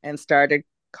and started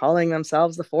calling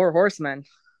themselves the Four Horsemen.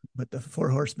 But the four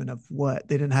horsemen of what?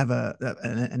 They didn't have an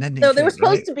ending So to it, right? Okay. they were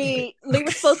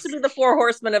Okay. supposed to be the Four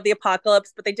Horsemen of the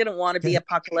Apocalypse, but they didn't want to be Okay.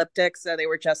 apocalyptic, so they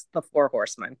were just the Four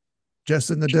Horsemen. Just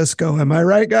in the disco. Am I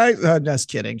right, guys? Just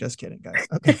kidding. Just kidding, guys.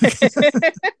 Okay.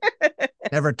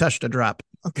 Never touched a drop.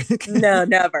 Okay. No,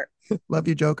 never. Love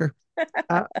you, Joker.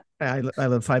 Uh, I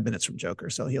live 5 minutes from Joker,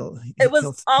 so It was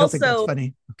he'll think that's also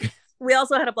funny. Okay. we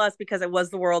also had a blast because it was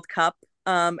the World Cup.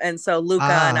 And so Luca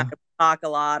and I Ah, talk a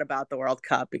lot about the World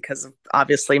Cup because of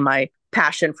obviously my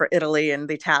passion for Italy and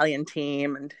the Italian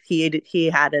team, and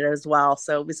he had it as well.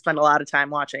 So we spent a lot of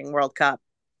time watching World Cup.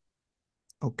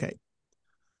 okay.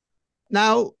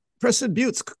 Now, Preston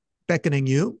Butte's beckoning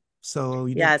you. So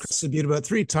you did Yes, Preston Butte about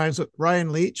 3 times with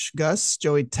Ryan Leach, Gus,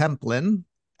 Joey Templin,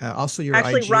 also your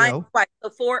actually, Ryan IGO. twice, so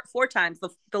four times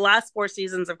the last four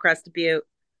seasons of Crest Butte.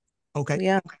 Okay.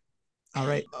 Yeah. All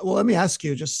right. Well, let me ask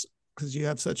you, just because you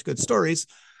have such good stories.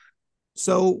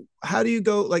 So, how do you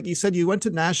go? Like you said, you went to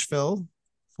Nashville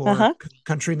Uh for huh.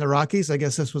 Country in the Rockies. I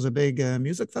guess this was a big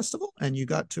music festival, and you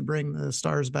got to bring the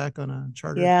stars back on a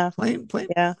chartered Yeah. plane. Plane.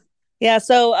 Yeah. Yeah.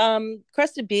 So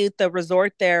Crested Butte, the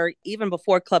resort there, even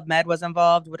before Club Med was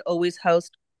involved, would always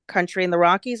host Country in the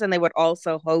Rockies, and they would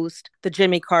also host the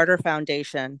Jimmy Carter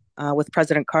Foundation with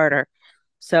President Carter.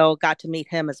 So got to meet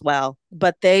him as well.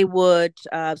 But they would,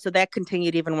 so that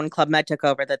continued even when Club Med took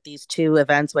over, that these two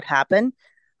events would happen.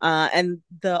 And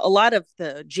a lot of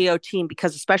the Geo team,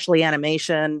 because especially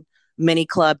animation, mini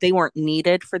club, they weren't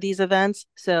needed for these events.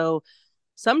 So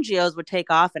some geos would take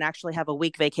off and actually have a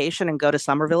week vacation and go to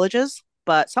summer villages,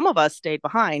 but some of us stayed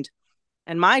behind.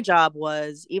 And my job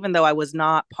was, even though I was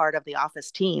not part of the office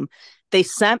team, they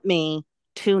sent me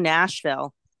to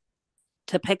Nashville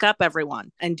to pick up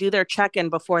everyone and do their check-in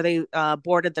before they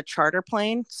boarded the charter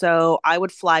plane. So I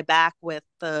would fly back with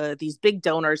these big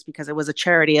donors because it was a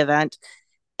charity event,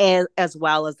 as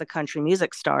well as the country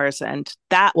music stars. And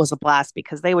that was a blast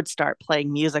because they would start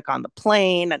playing music on the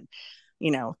plane and,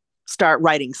 you know, start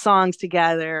writing songs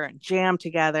together and jam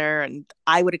together. And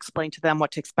I would explain to them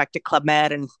what to expect at Club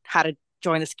Med and how to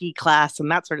join a ski class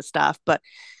and that sort of stuff. But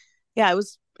yeah, it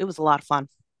was a lot of fun.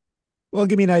 Well,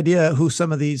 give me an idea who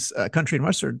some of these country and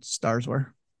western stars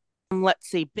were. Let's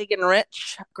see, Big and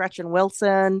Rich, Gretchen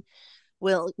Wilson,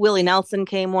 Willie Nelson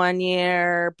came one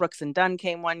year, Brooks and Dunn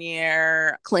came one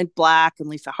year, Clint Black and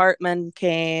Lisa Hartman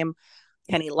came,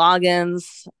 Kenny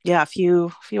Loggins, yeah, a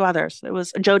few others. It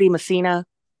was Jody Messina.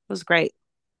 It was great.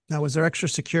 Now, was there extra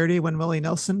security when Willie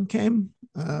Nelson came?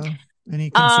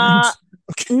 Any Uh concerns?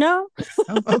 Okay. no,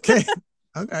 Oh, okay.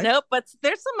 Okay. nope. But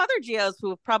there's some other geos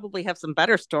who probably have some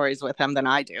better stories with him than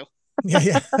I do. Yeah.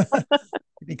 Yeah.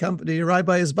 Did you ride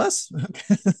by his bus?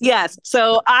 Okay. Yes,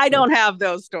 so I don't have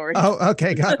those stories. Oh,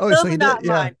 okay. Got. Oh, so Those you are did. not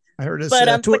Yeah. mine. I heard his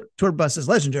But tour bus is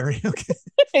legendary. Okay.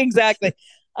 exactly.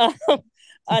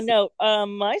 Um, no,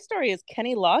 my story is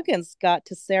Kenny Loggins got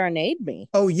to serenade me.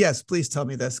 Oh, yes. Please tell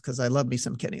me this because I love me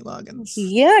some Kenny Loggins.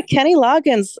 Yeah, Kenny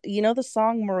Loggins, you know the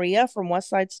song Maria from West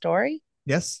Side Story?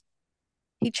 Yes.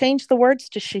 He changed the words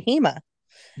to Shehime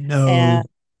and No.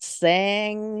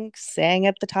 sang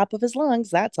at the top of his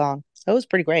lungs that song. So it was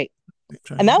pretty great.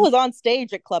 And that Trying was on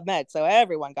stage at Club Med, so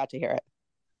everyone got to hear it.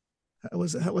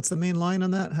 what's the main line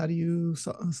on that? How do you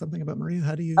something about Maria?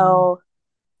 How do you? Oh,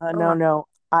 no, no.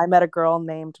 I met a girl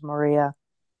named Maria.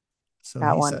 So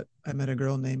That he one. said, I met a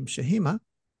girl named Shahima.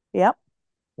 Yep.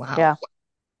 Wow. Yeah.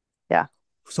 Yeah.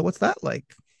 So what's that like?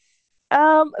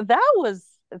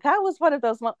 That was one of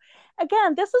those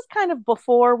again, this is kind of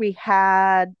before we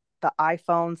had the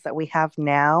iPhones that we have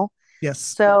now. Yes.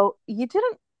 So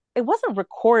it wasn't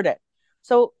recorded.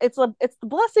 So it's the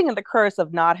blessing and the curse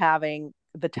of not having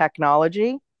the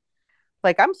technology.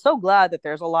 Like I'm so glad that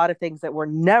there's a lot of things that were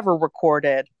never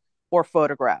recorded or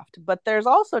photographed, but there's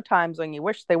also times when you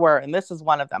wish they were, and this is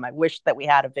one of them. I wish that we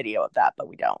had a video of that, but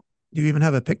we don't. Do you even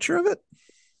have a picture of it?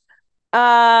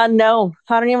 No,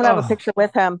 I don't even have a Oh, picture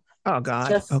with him. oh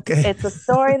God. Just Okay. it's a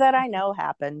story that I know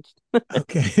happened.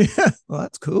 Okay. Well,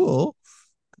 that's cool.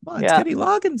 Come on, it's Yeah, Kenny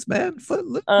Loggins, man.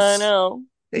 I Footloose. know.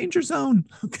 Danger Zone.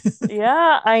 Okay.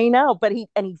 Yeah, I know. But he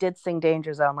did sing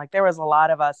Danger Zone. Like there was a lot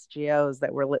of us GOs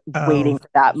that were Oh, waiting for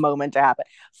that moment to happen.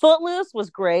 Footloose was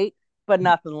great, but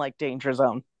nothing like Danger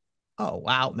Zone. oh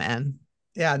wow, man.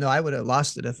 Yeah, no, I would have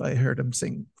lost it if I heard him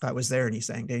sing, if I was there and he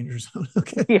sang Danger Zone.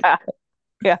 Okay. Yeah,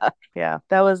 yeah, yeah.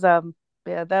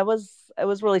 Yeah, that was it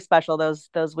was really special those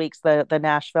weeks, the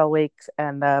Nashville weeks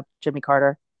and the Jimmy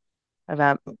Carter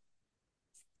event.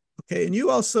 Okay. And you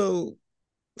also,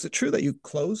 is it true that you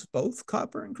closed both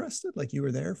Copper and Crested? Like you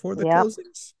were there for the Yeah,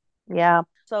 closings? yeah.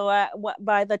 So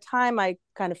by the time I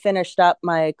kind of finished up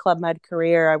my Club Med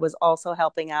career, I was also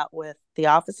helping out with the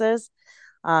offices.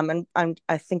 And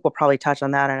I think we'll probably touch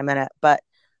on that in a minute, but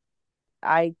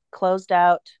I closed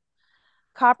out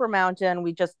Copper Mountain.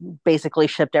 We just basically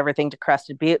shipped everything to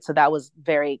Crested Butte, so that was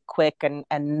very quick and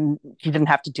you didn't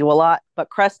have to do a lot. But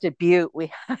Crested Butte,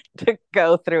 we had to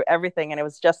go through everything, and it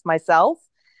was just myself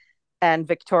and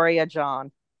Victoria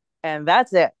John, and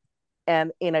that's it.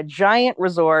 And in a giant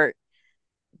resort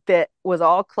that was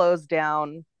all closed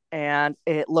down, and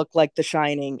it looked like The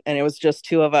Shining, and it was just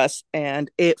two of us, and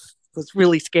it was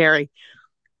really scary.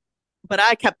 But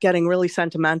I kept getting really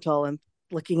sentimental and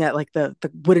looking at like the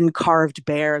wooden carved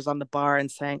bears on the bar and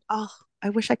saying, "Oh, I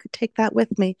wish I could take that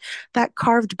with me. That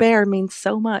carved bear means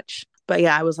so much." But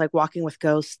yeah, I was like walking with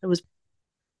ghosts. It was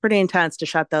pretty intense to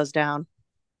shut those down.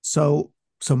 So,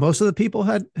 so most of the people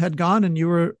had gone and you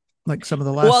were like some of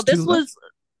the Well, last two this left?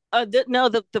 was no,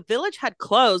 the village had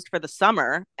closed for the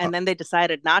summer, Oh, and then they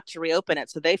decided not to reopen it.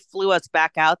 So they flew us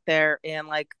back out there in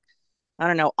like I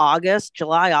don't know August,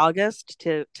 July, August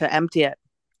to empty it.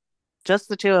 Just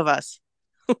the two of us.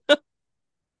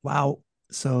 wow.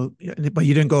 So, but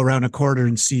you didn't go around a quarter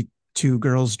and see two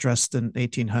girls dressed in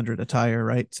 1800 attire,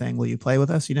 right? Saying, "Will you play with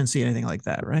us?" You didn't see anything like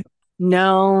that, right?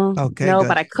 No, Okay, no,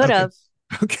 but good. I could Okay. have.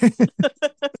 Okay.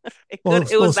 It Well,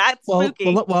 could. It was that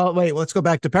spooky. wait. Let's go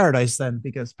back to Paradise then,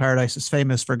 because Paradise is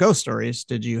famous for ghost stories.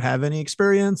 Did you have any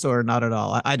experience, or not at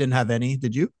all? I didn't have any.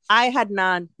 Did you? I had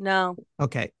none. No,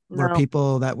 Okay. Were no.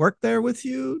 people that worked there with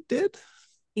you did, or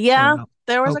Yeah, no?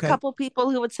 there was a Okay. couple people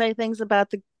who would say things about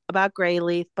the about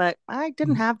Grayleaf, but I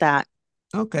didn't have that.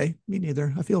 Okay. Me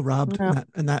neither. I feel robbed No.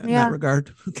 in that Yeah.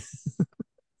 regard.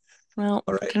 Well,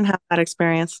 All right. didn't have that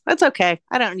experience. That's okay.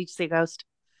 I don't need to see a ghost.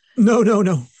 No, no,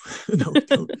 no, no.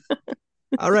 Don't.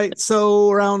 All right.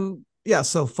 So around, yeah.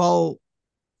 So fall.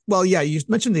 Well, yeah. You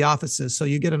mentioned the offices, so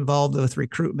you get involved with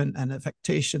recruitment and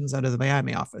affectations out of the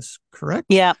Miami office, correct?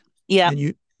 Yeah. Yeah. And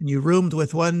you roomed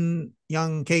with one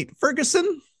young Kate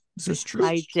Ferguson. Is this true?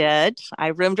 I did.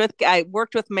 I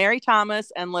worked with Mary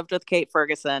Thomas and lived with Kate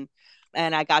Ferguson.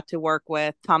 And I got to work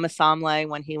with Thomas Somley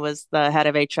when he was the head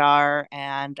of HR,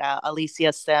 and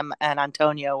Alicia Sim and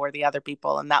Antonio were the other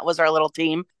people. And that was our little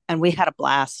team. And we had a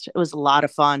blast. It was a lot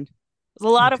of fun. It was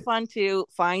a lot of Okay. fun to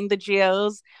find the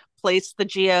geos, place the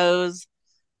geos,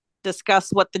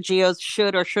 discuss what the geos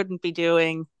should or shouldn't be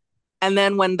doing. And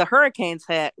then when the hurricanes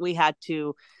hit, we had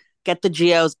to get the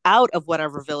geos out of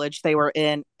whatever village they were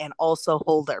in and also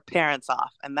hold their parents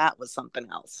off. And that was something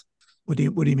else. What do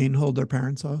you mean hold their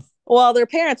parents off? Well, their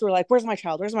parents were like, "Where's my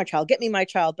child? Where's my child? Get me my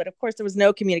child." But of course, there was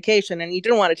no communication. And you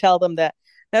didn't want to tell them that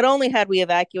not only had we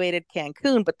evacuated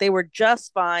Cancun, but they were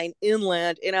just fine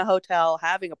inland in a hotel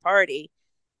having a party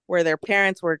where their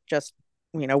parents were just,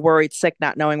 worried sick,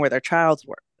 not knowing where their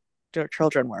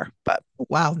children were. But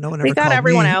Wow, no one we ever got called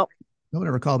everyone me. out. No one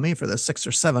ever called me for the 6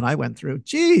 or 7 I went through.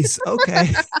 Jeez. Okay.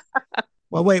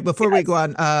 Well, wait, before we go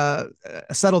Yes, on,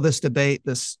 settle this debate,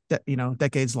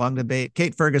 decades long debate.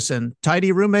 Kate Ferguson,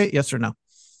 tidy roommate, yes or no?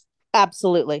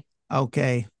 absolutely.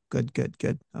 Okay, good, good,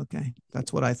 good. Okay,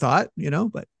 that's what I thought,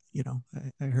 but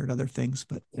I heard other things,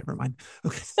 but never mind.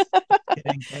 Okay,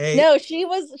 kidding. Hey, No, she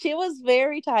was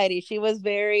very tidy. She was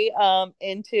very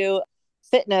into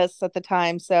fitness at the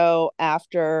time. So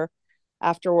after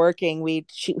working,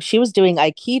 she was doing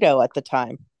Aikido at the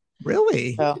time.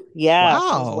 really? So yeah,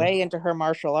 she was Wow. way into her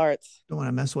martial arts. Don't want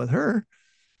to mess with her.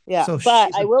 Yeah, So but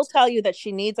she's I a will tell you that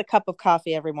she needs a cup of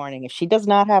coffee every morning. If she does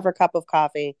not have her cup of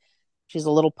coffee, She's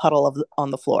a little puddle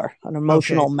on the floor, an Okay.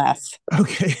 emotional mess.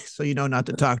 Okay. So you know not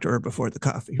to talk to her before the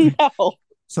coffee, right? No,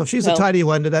 So if she's a no. tidy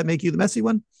one, did that make you the messy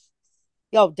one?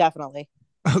 Oh, definitely.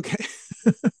 Okay.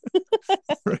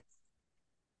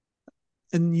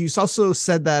 And you also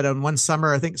said that on one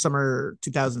summer, I think summer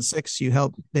 2006, you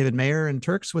helped David Mayer and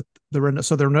Turks with the Renault.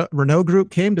 So the Renault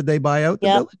group came. Did they buy out the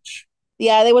Yep. village?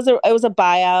 Yeah, it was a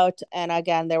buyout, and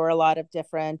again, there were a lot of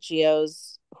different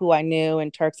geos who I knew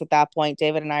and Turks at that point.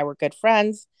 David and I were good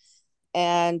friends,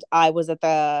 and I was at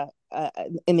the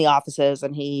in the offices,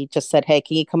 and he just said, "Hey,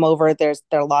 can you come over? There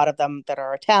are a lot of them that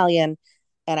are Italian,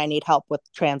 and I need help with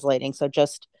translating." So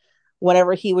just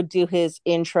whenever he would do his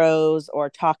intros or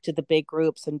talk to the big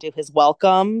groups and do his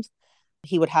welcomes,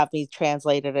 he would have me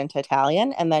translate it into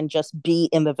Italian, and then just be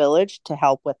in the village to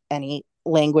help with any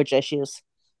language issues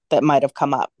that might have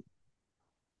come up.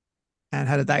 And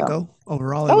how did that So go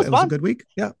overall? that was It was a fun. good week.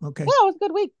 Yeah. Yeah, Okay. it was a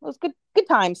good week. It was good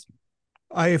times.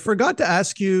 I forgot to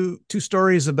ask you two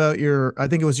stories about your, I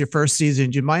think it was your first season.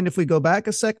 Do you mind if we go back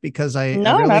a sec? Because I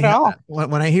No, not really, at all.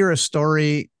 when I hear a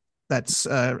story that's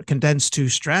condensed to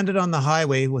stranded on the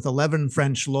highway with 11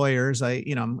 French lawyers, I'm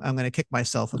going to kick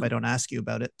myself if I don't ask you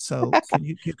about it. So can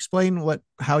you explain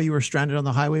how you were stranded on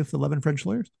the highway with 11 French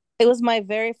lawyers? It was my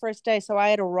very first day. So I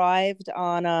had arrived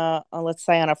let's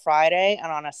say on a Friday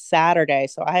and on a Saturday.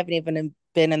 So I haven't even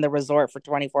been in the resort for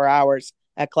 24 hours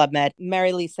at Club Med.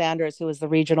 Mary Lee Sanders, who was the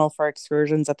regional for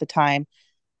excursions at the time,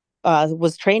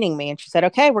 was training me. And she said,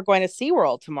 okay, we're going to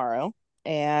SeaWorld tomorrow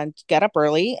and get up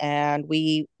early. And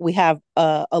we have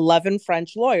 11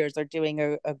 French lawyers. They're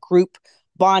doing a group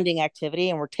bonding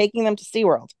activity, and we're taking them to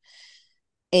SeaWorld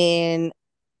in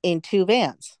two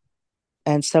vans.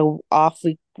 And so off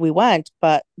we went,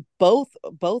 but both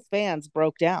vans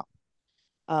broke down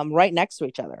right next to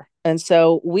each other. And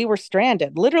so we were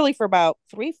stranded literally for about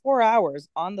 3-4 hours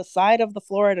on the side of the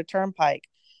Florida Turnpike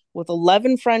with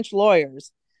 11 French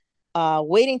lawyers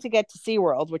waiting to get to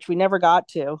SeaWorld, which we never got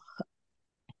to.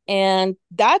 And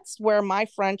that's where my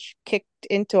French kicked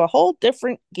into a whole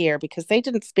different gear because they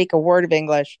didn't speak a word of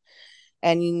English.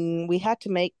 And we had to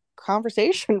make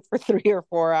conversation for 3 or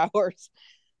 4 hours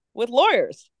with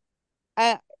lawyers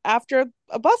after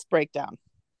a bus breakdown.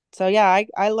 So yeah,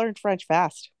 I learned French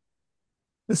fast.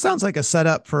 This sounds like a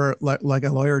setup for like a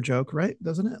lawyer joke, right?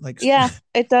 Doesn't it? Like, Yeah,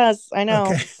 it does. I okay,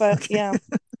 know, but okay. yeah.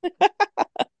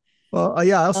 Well,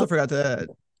 yeah, I also Uh, forgot to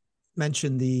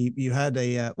mention you had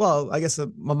I guess a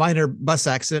minor bus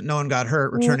accident. No one got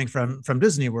hurt returning from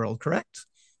Disney World, correct?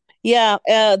 yeah,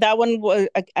 that one was.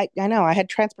 I know. I had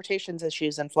transportation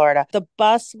issues in Florida. The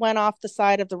bus went off the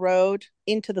side of the road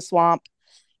into the swamp,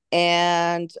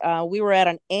 and we were at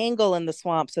an angle in the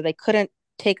swamp, so they couldn't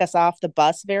take us off the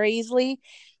bus very easily.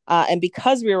 And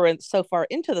because we were so far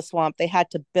into the swamp, they had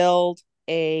to build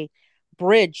a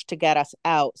bridge to get us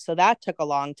out. So that took a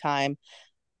long time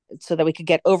so that we could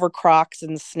get over crocs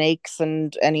and snakes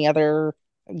and any other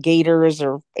gators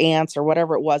or ants or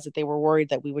whatever it was that they were worried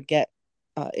that we would get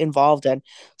involved in.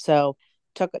 So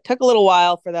took a little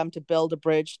while for them to build a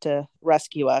bridge to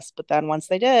rescue us, but then once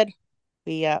they did,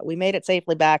 we made it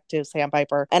safely back to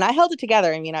Sandpiper, and I held it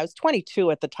together. I mean, I was 22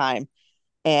 at the time,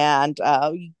 and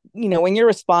when you're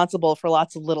responsible for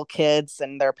lots of little kids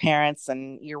and their parents,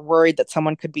 and you're worried that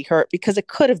someone could be hurt because it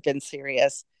could have been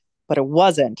serious, but it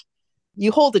wasn't.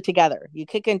 You hold it together. You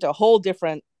kick into a whole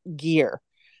different gear.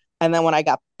 And then when I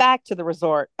got back to the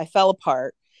resort, I fell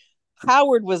apart.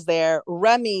 Howard was there.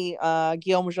 Remy,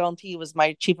 Guillaume Gentil was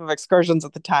my chief of excursions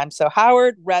at the time. So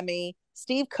Howard, Remy,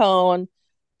 Steve Cohn,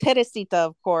 Teresita,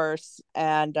 of course,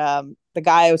 and the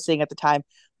guy I was seeing at the time,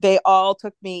 they all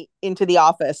took me into the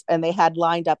office and they had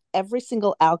lined up every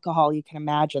single alcohol you can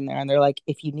imagine there. And they're like,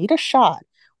 if you need a shot,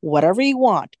 whatever you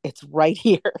want, it's right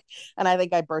here. And I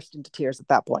think I burst into tears at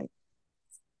that point.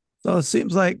 So it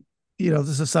seems like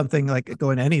this is something like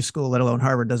going to any school, let alone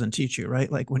Harvard, doesn't teach you,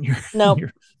 right? Like when you're when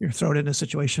Nope, you're thrown in a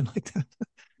situation like that.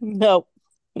 nope,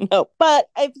 nope. But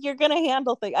if you're going to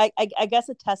handle things, I guess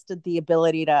it tested the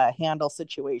ability to handle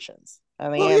situations.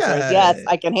 And the Well, answer is yes,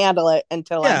 yeah, I can handle it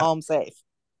until I'm yeah, home safe.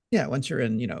 yeah. Once you're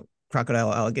in,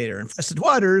 crocodile, alligator infested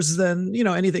waters, then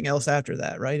anything else after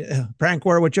that, right? Prank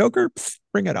war with Joker, pff,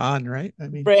 bring it on, right? I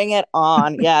mean, Bring it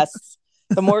on. Yes.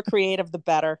 The more creative, the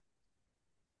better.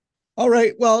 all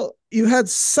right. Well, you had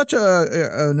such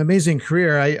an amazing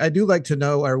career. I do like to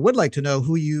know, or would like to know,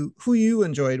 who you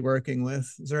enjoyed working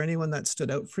with. Is there anyone that stood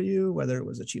out for you, whether it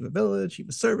was a chief of village, chief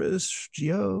of service,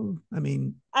 GO? I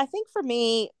mean, I think for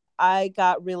me, I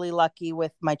got really lucky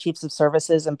with my chiefs of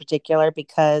services in particular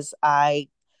because I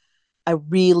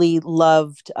really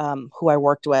loved who I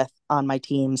worked with on my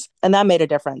teams, and that made a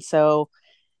difference. So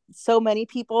many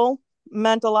people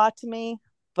meant a lot to me,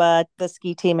 but the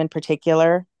ski team in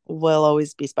particular will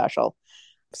always be special.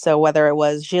 So whether it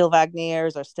was Gilles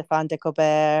Wagniers or Stéphane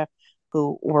Decobert,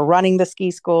 who were running the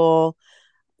ski school,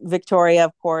 Victoria,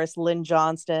 of course, Lynn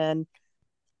Johnston,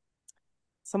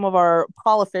 some of our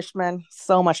Paula Fishman,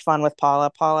 so much fun with Paula.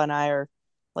 Paula and I are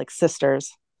like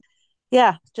sisters.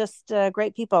 Yeah, just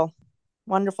great people,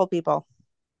 wonderful people.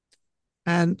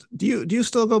 And do you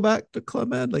still go back to Club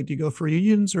Med? Like, do you go for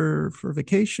reunions or for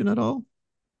vacation at all?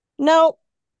 No,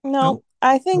 no, No.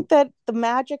 I Oh, think that the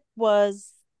magic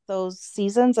was those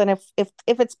seasons, and if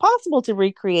it's possible to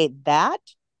recreate that,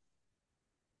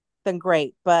 then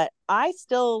great. But I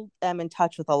still am in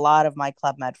touch with a lot of my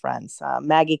Club Med friends: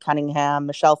 Maggie Cunningham,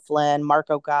 Michelle Flynn, Mark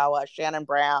Ogawa, Shannon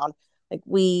Brown. Like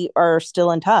we are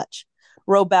still in touch.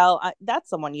 Robel, that's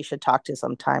someone you should talk to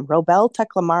sometime. Robel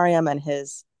Teklamariam and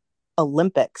his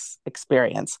Olympics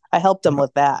experience. I helped him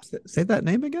with that. say that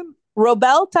name again.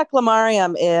 Robel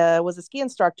Teklamariam was a ski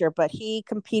instructor, but he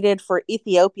competed for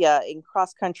Ethiopia in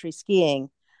cross country skiing,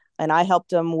 and I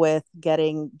helped him with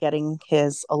getting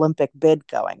his Olympic bid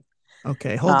going.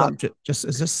 Okay, hold up. Um, Just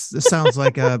is this sounds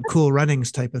like a Cool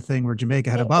Runnings type of thing where Jamaica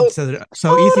had a it bobsled.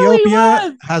 So totally Ethiopia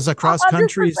was has a a cross hundred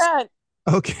countries. percent.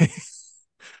 Okay.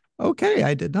 Okay,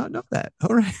 I did not know that.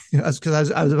 All right,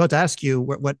 because I was about to ask you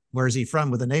where is he from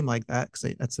with a name like that,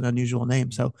 because that's an unusual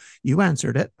name. So you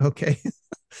answered it. Okay,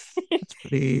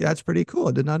 that's pretty cool.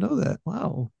 I did not know that. Wow.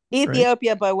 All right.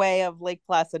 Ethiopia by way of Lake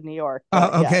Placid, New York.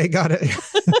 But yes, Okay, got it.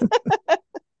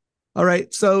 All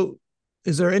right. So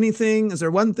is there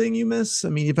one thing you miss? I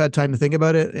mean, you've had time to think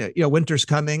about it. Winter's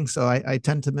coming, so I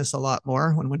tend to miss a lot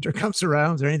more when winter comes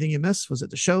around. Is there anything you miss? Was it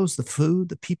the shows, the food,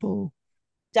 the people?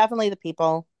 definitely the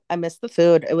people. I miss the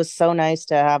food. It was so nice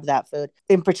to have that food.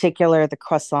 In particular, the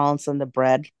croissants and the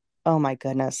bread. Oh my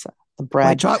goodness, the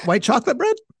bread. White chocolate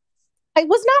bread? It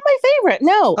was not my favorite.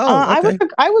 No, Oh, okay.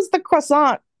 I was the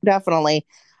croissant definitely,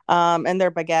 and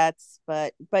their baguettes.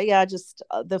 But yeah, just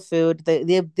the food,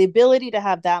 the ability to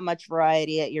have that much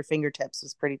variety at your fingertips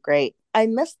was pretty great. I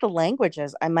miss the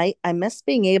languages. I miss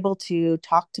being able to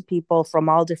talk to people from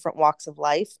all different walks of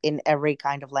life in every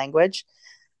kind of language,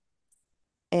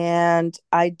 and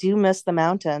I do miss the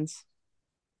mountains.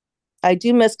 I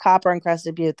do miss Copper and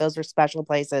Crested Butte. Those were special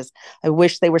places. I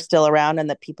wish they were still around and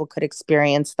that people could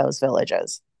experience those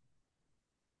villages.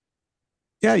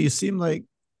 Yeah, you seem like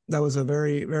that was a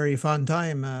very, very fun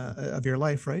time of your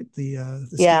life, right? The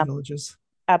ski Yeah, villages.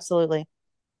 absolutely.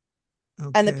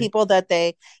 And the Okay. people that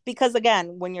they, because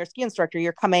again, when you're a ski instructor,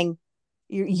 you're coming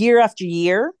year after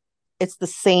year. It's the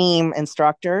same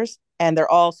instructors, and they're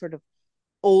all sort of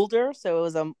older, so it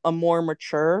was a more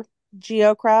mature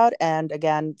geo crowd, and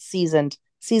again, seasoned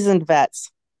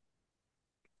vets.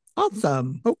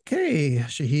 Awesome. Okay,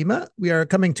 Shahima, we are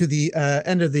coming to the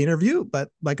end of the interview, but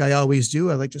like I always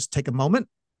do, I like just take a moment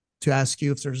to ask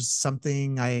you if there's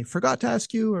something I forgot to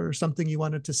ask you or something you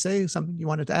wanted to say, something you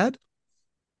wanted to add.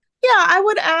 Yeah, I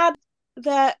would add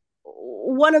that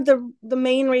one of the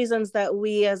main reasons that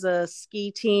we as a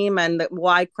ski team and that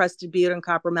why Crested Butte and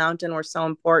Copper Mountain were so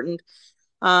important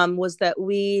was that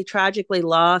we tragically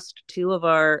lost two of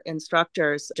our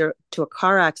instructors to a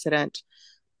car accident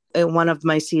in one of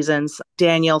my seasons,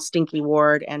 Daniel Stinky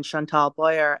Ward and Chantal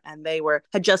Boyer, and they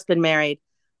had just been married.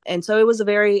 And so it was a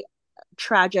very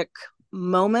tragic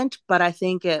moment, but I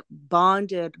think it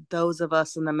bonded those of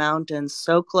us in the mountains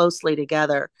so closely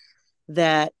together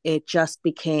that it just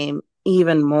became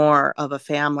even more of a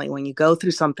family when you go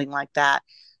through something like that,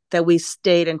 that we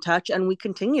stayed in touch and we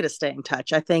continue to stay in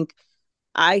touch. I think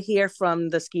I hear from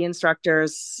the ski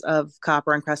instructors of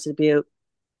Copper and Crested Butte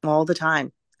all the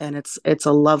time, and it's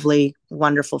a lovely,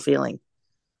 wonderful feeling.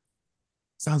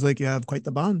 Sounds like you have quite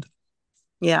the bond.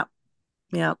 Yeah,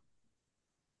 yeah,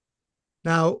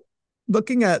 Now,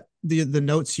 looking at the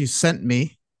notes you sent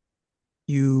me,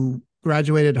 you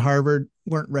graduated Harvard,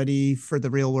 weren't ready for the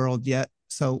real world yet.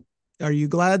 So, are you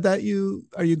glad that you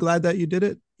did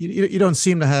it? You don't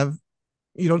seem to have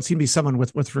you don't seem to be someone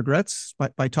with regrets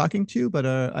by talking to you, but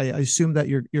I assume that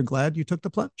you're glad you took the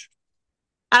plunge.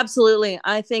 absolutely.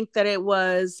 I think that it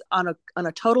was on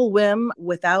a total whim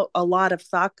without a lot of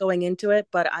thought going into it,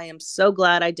 but I am so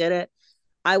glad I did it.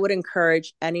 I would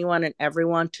encourage anyone and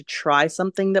everyone to try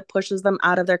something that pushes them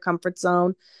out of their comfort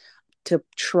zone, to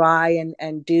try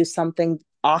and do something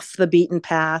off the beaten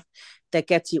path that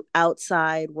gets you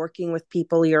outside, working with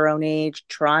people your own age,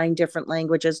 trying different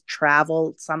languages,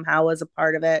 travel somehow as a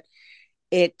part of it.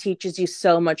 It teaches you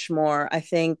so much more. I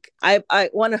think I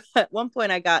one at one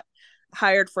point I got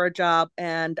hired for a job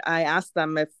and I asked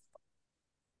them if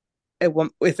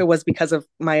it was because of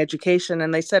my education,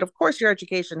 and they said, of course your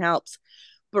education helps,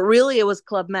 But really it was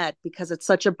Club Med because it's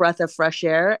such a breath of fresh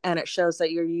air, and it shows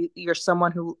that you're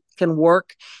someone who can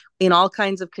work in all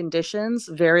kinds of conditions,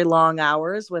 very long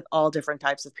hours with all different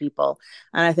types of people.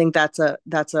 And I think that's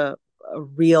a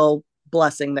real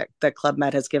blessing that Club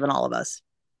Med has given all of us.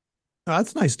 Oh,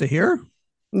 that's nice to hear.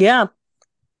 Yeah.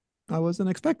 I wasn't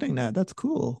expecting that. That's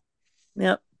cool.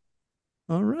 Yep.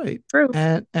 All right. True.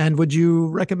 And would you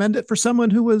recommend it for someone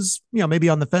who was, maybe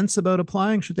on the fence about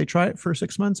applying? Should they try it for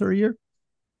 6 months or a year?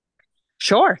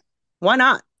 Sure. Why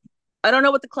not? I don't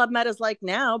know what the Club Med is like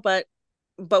now, but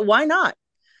why not?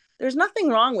 There's nothing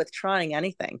wrong with trying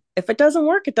anything. If it doesn't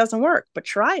work, it doesn't work, but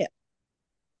try it.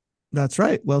 That's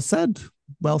right. Well said.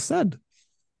 Well said.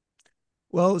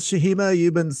 Well, Shehime,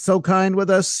 you've been so kind with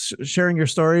us, sharing your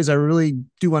stories. I really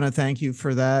do want to thank you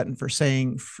for that and for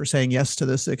saying yes to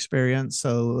this experience.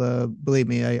 So believe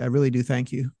me, I really do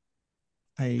thank you.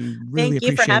 I really Thank you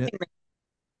for appreciate having it. me.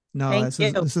 No, Thank this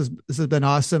is you. this is this has been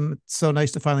awesome. It's so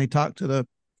nice to finally talk to the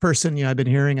person I've been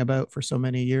hearing about for so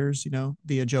many years.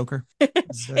 Via Joker.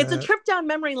 It's a trip down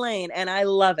memory lane and I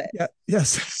love it. Yeah.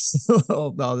 Yes.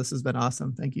 Oh no, this has been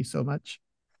awesome. Thank you so much.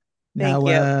 Thank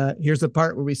Now, you. here's the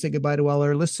part where we say goodbye to all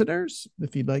our listeners.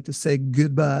 If you'd like to say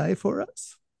goodbye for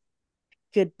us,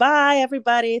 Goodbye,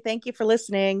 everybody. Thank you for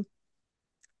listening.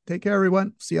 take care,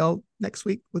 everyone. See y'all next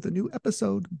week with a new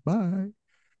episode. Bye.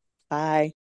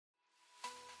 Bye.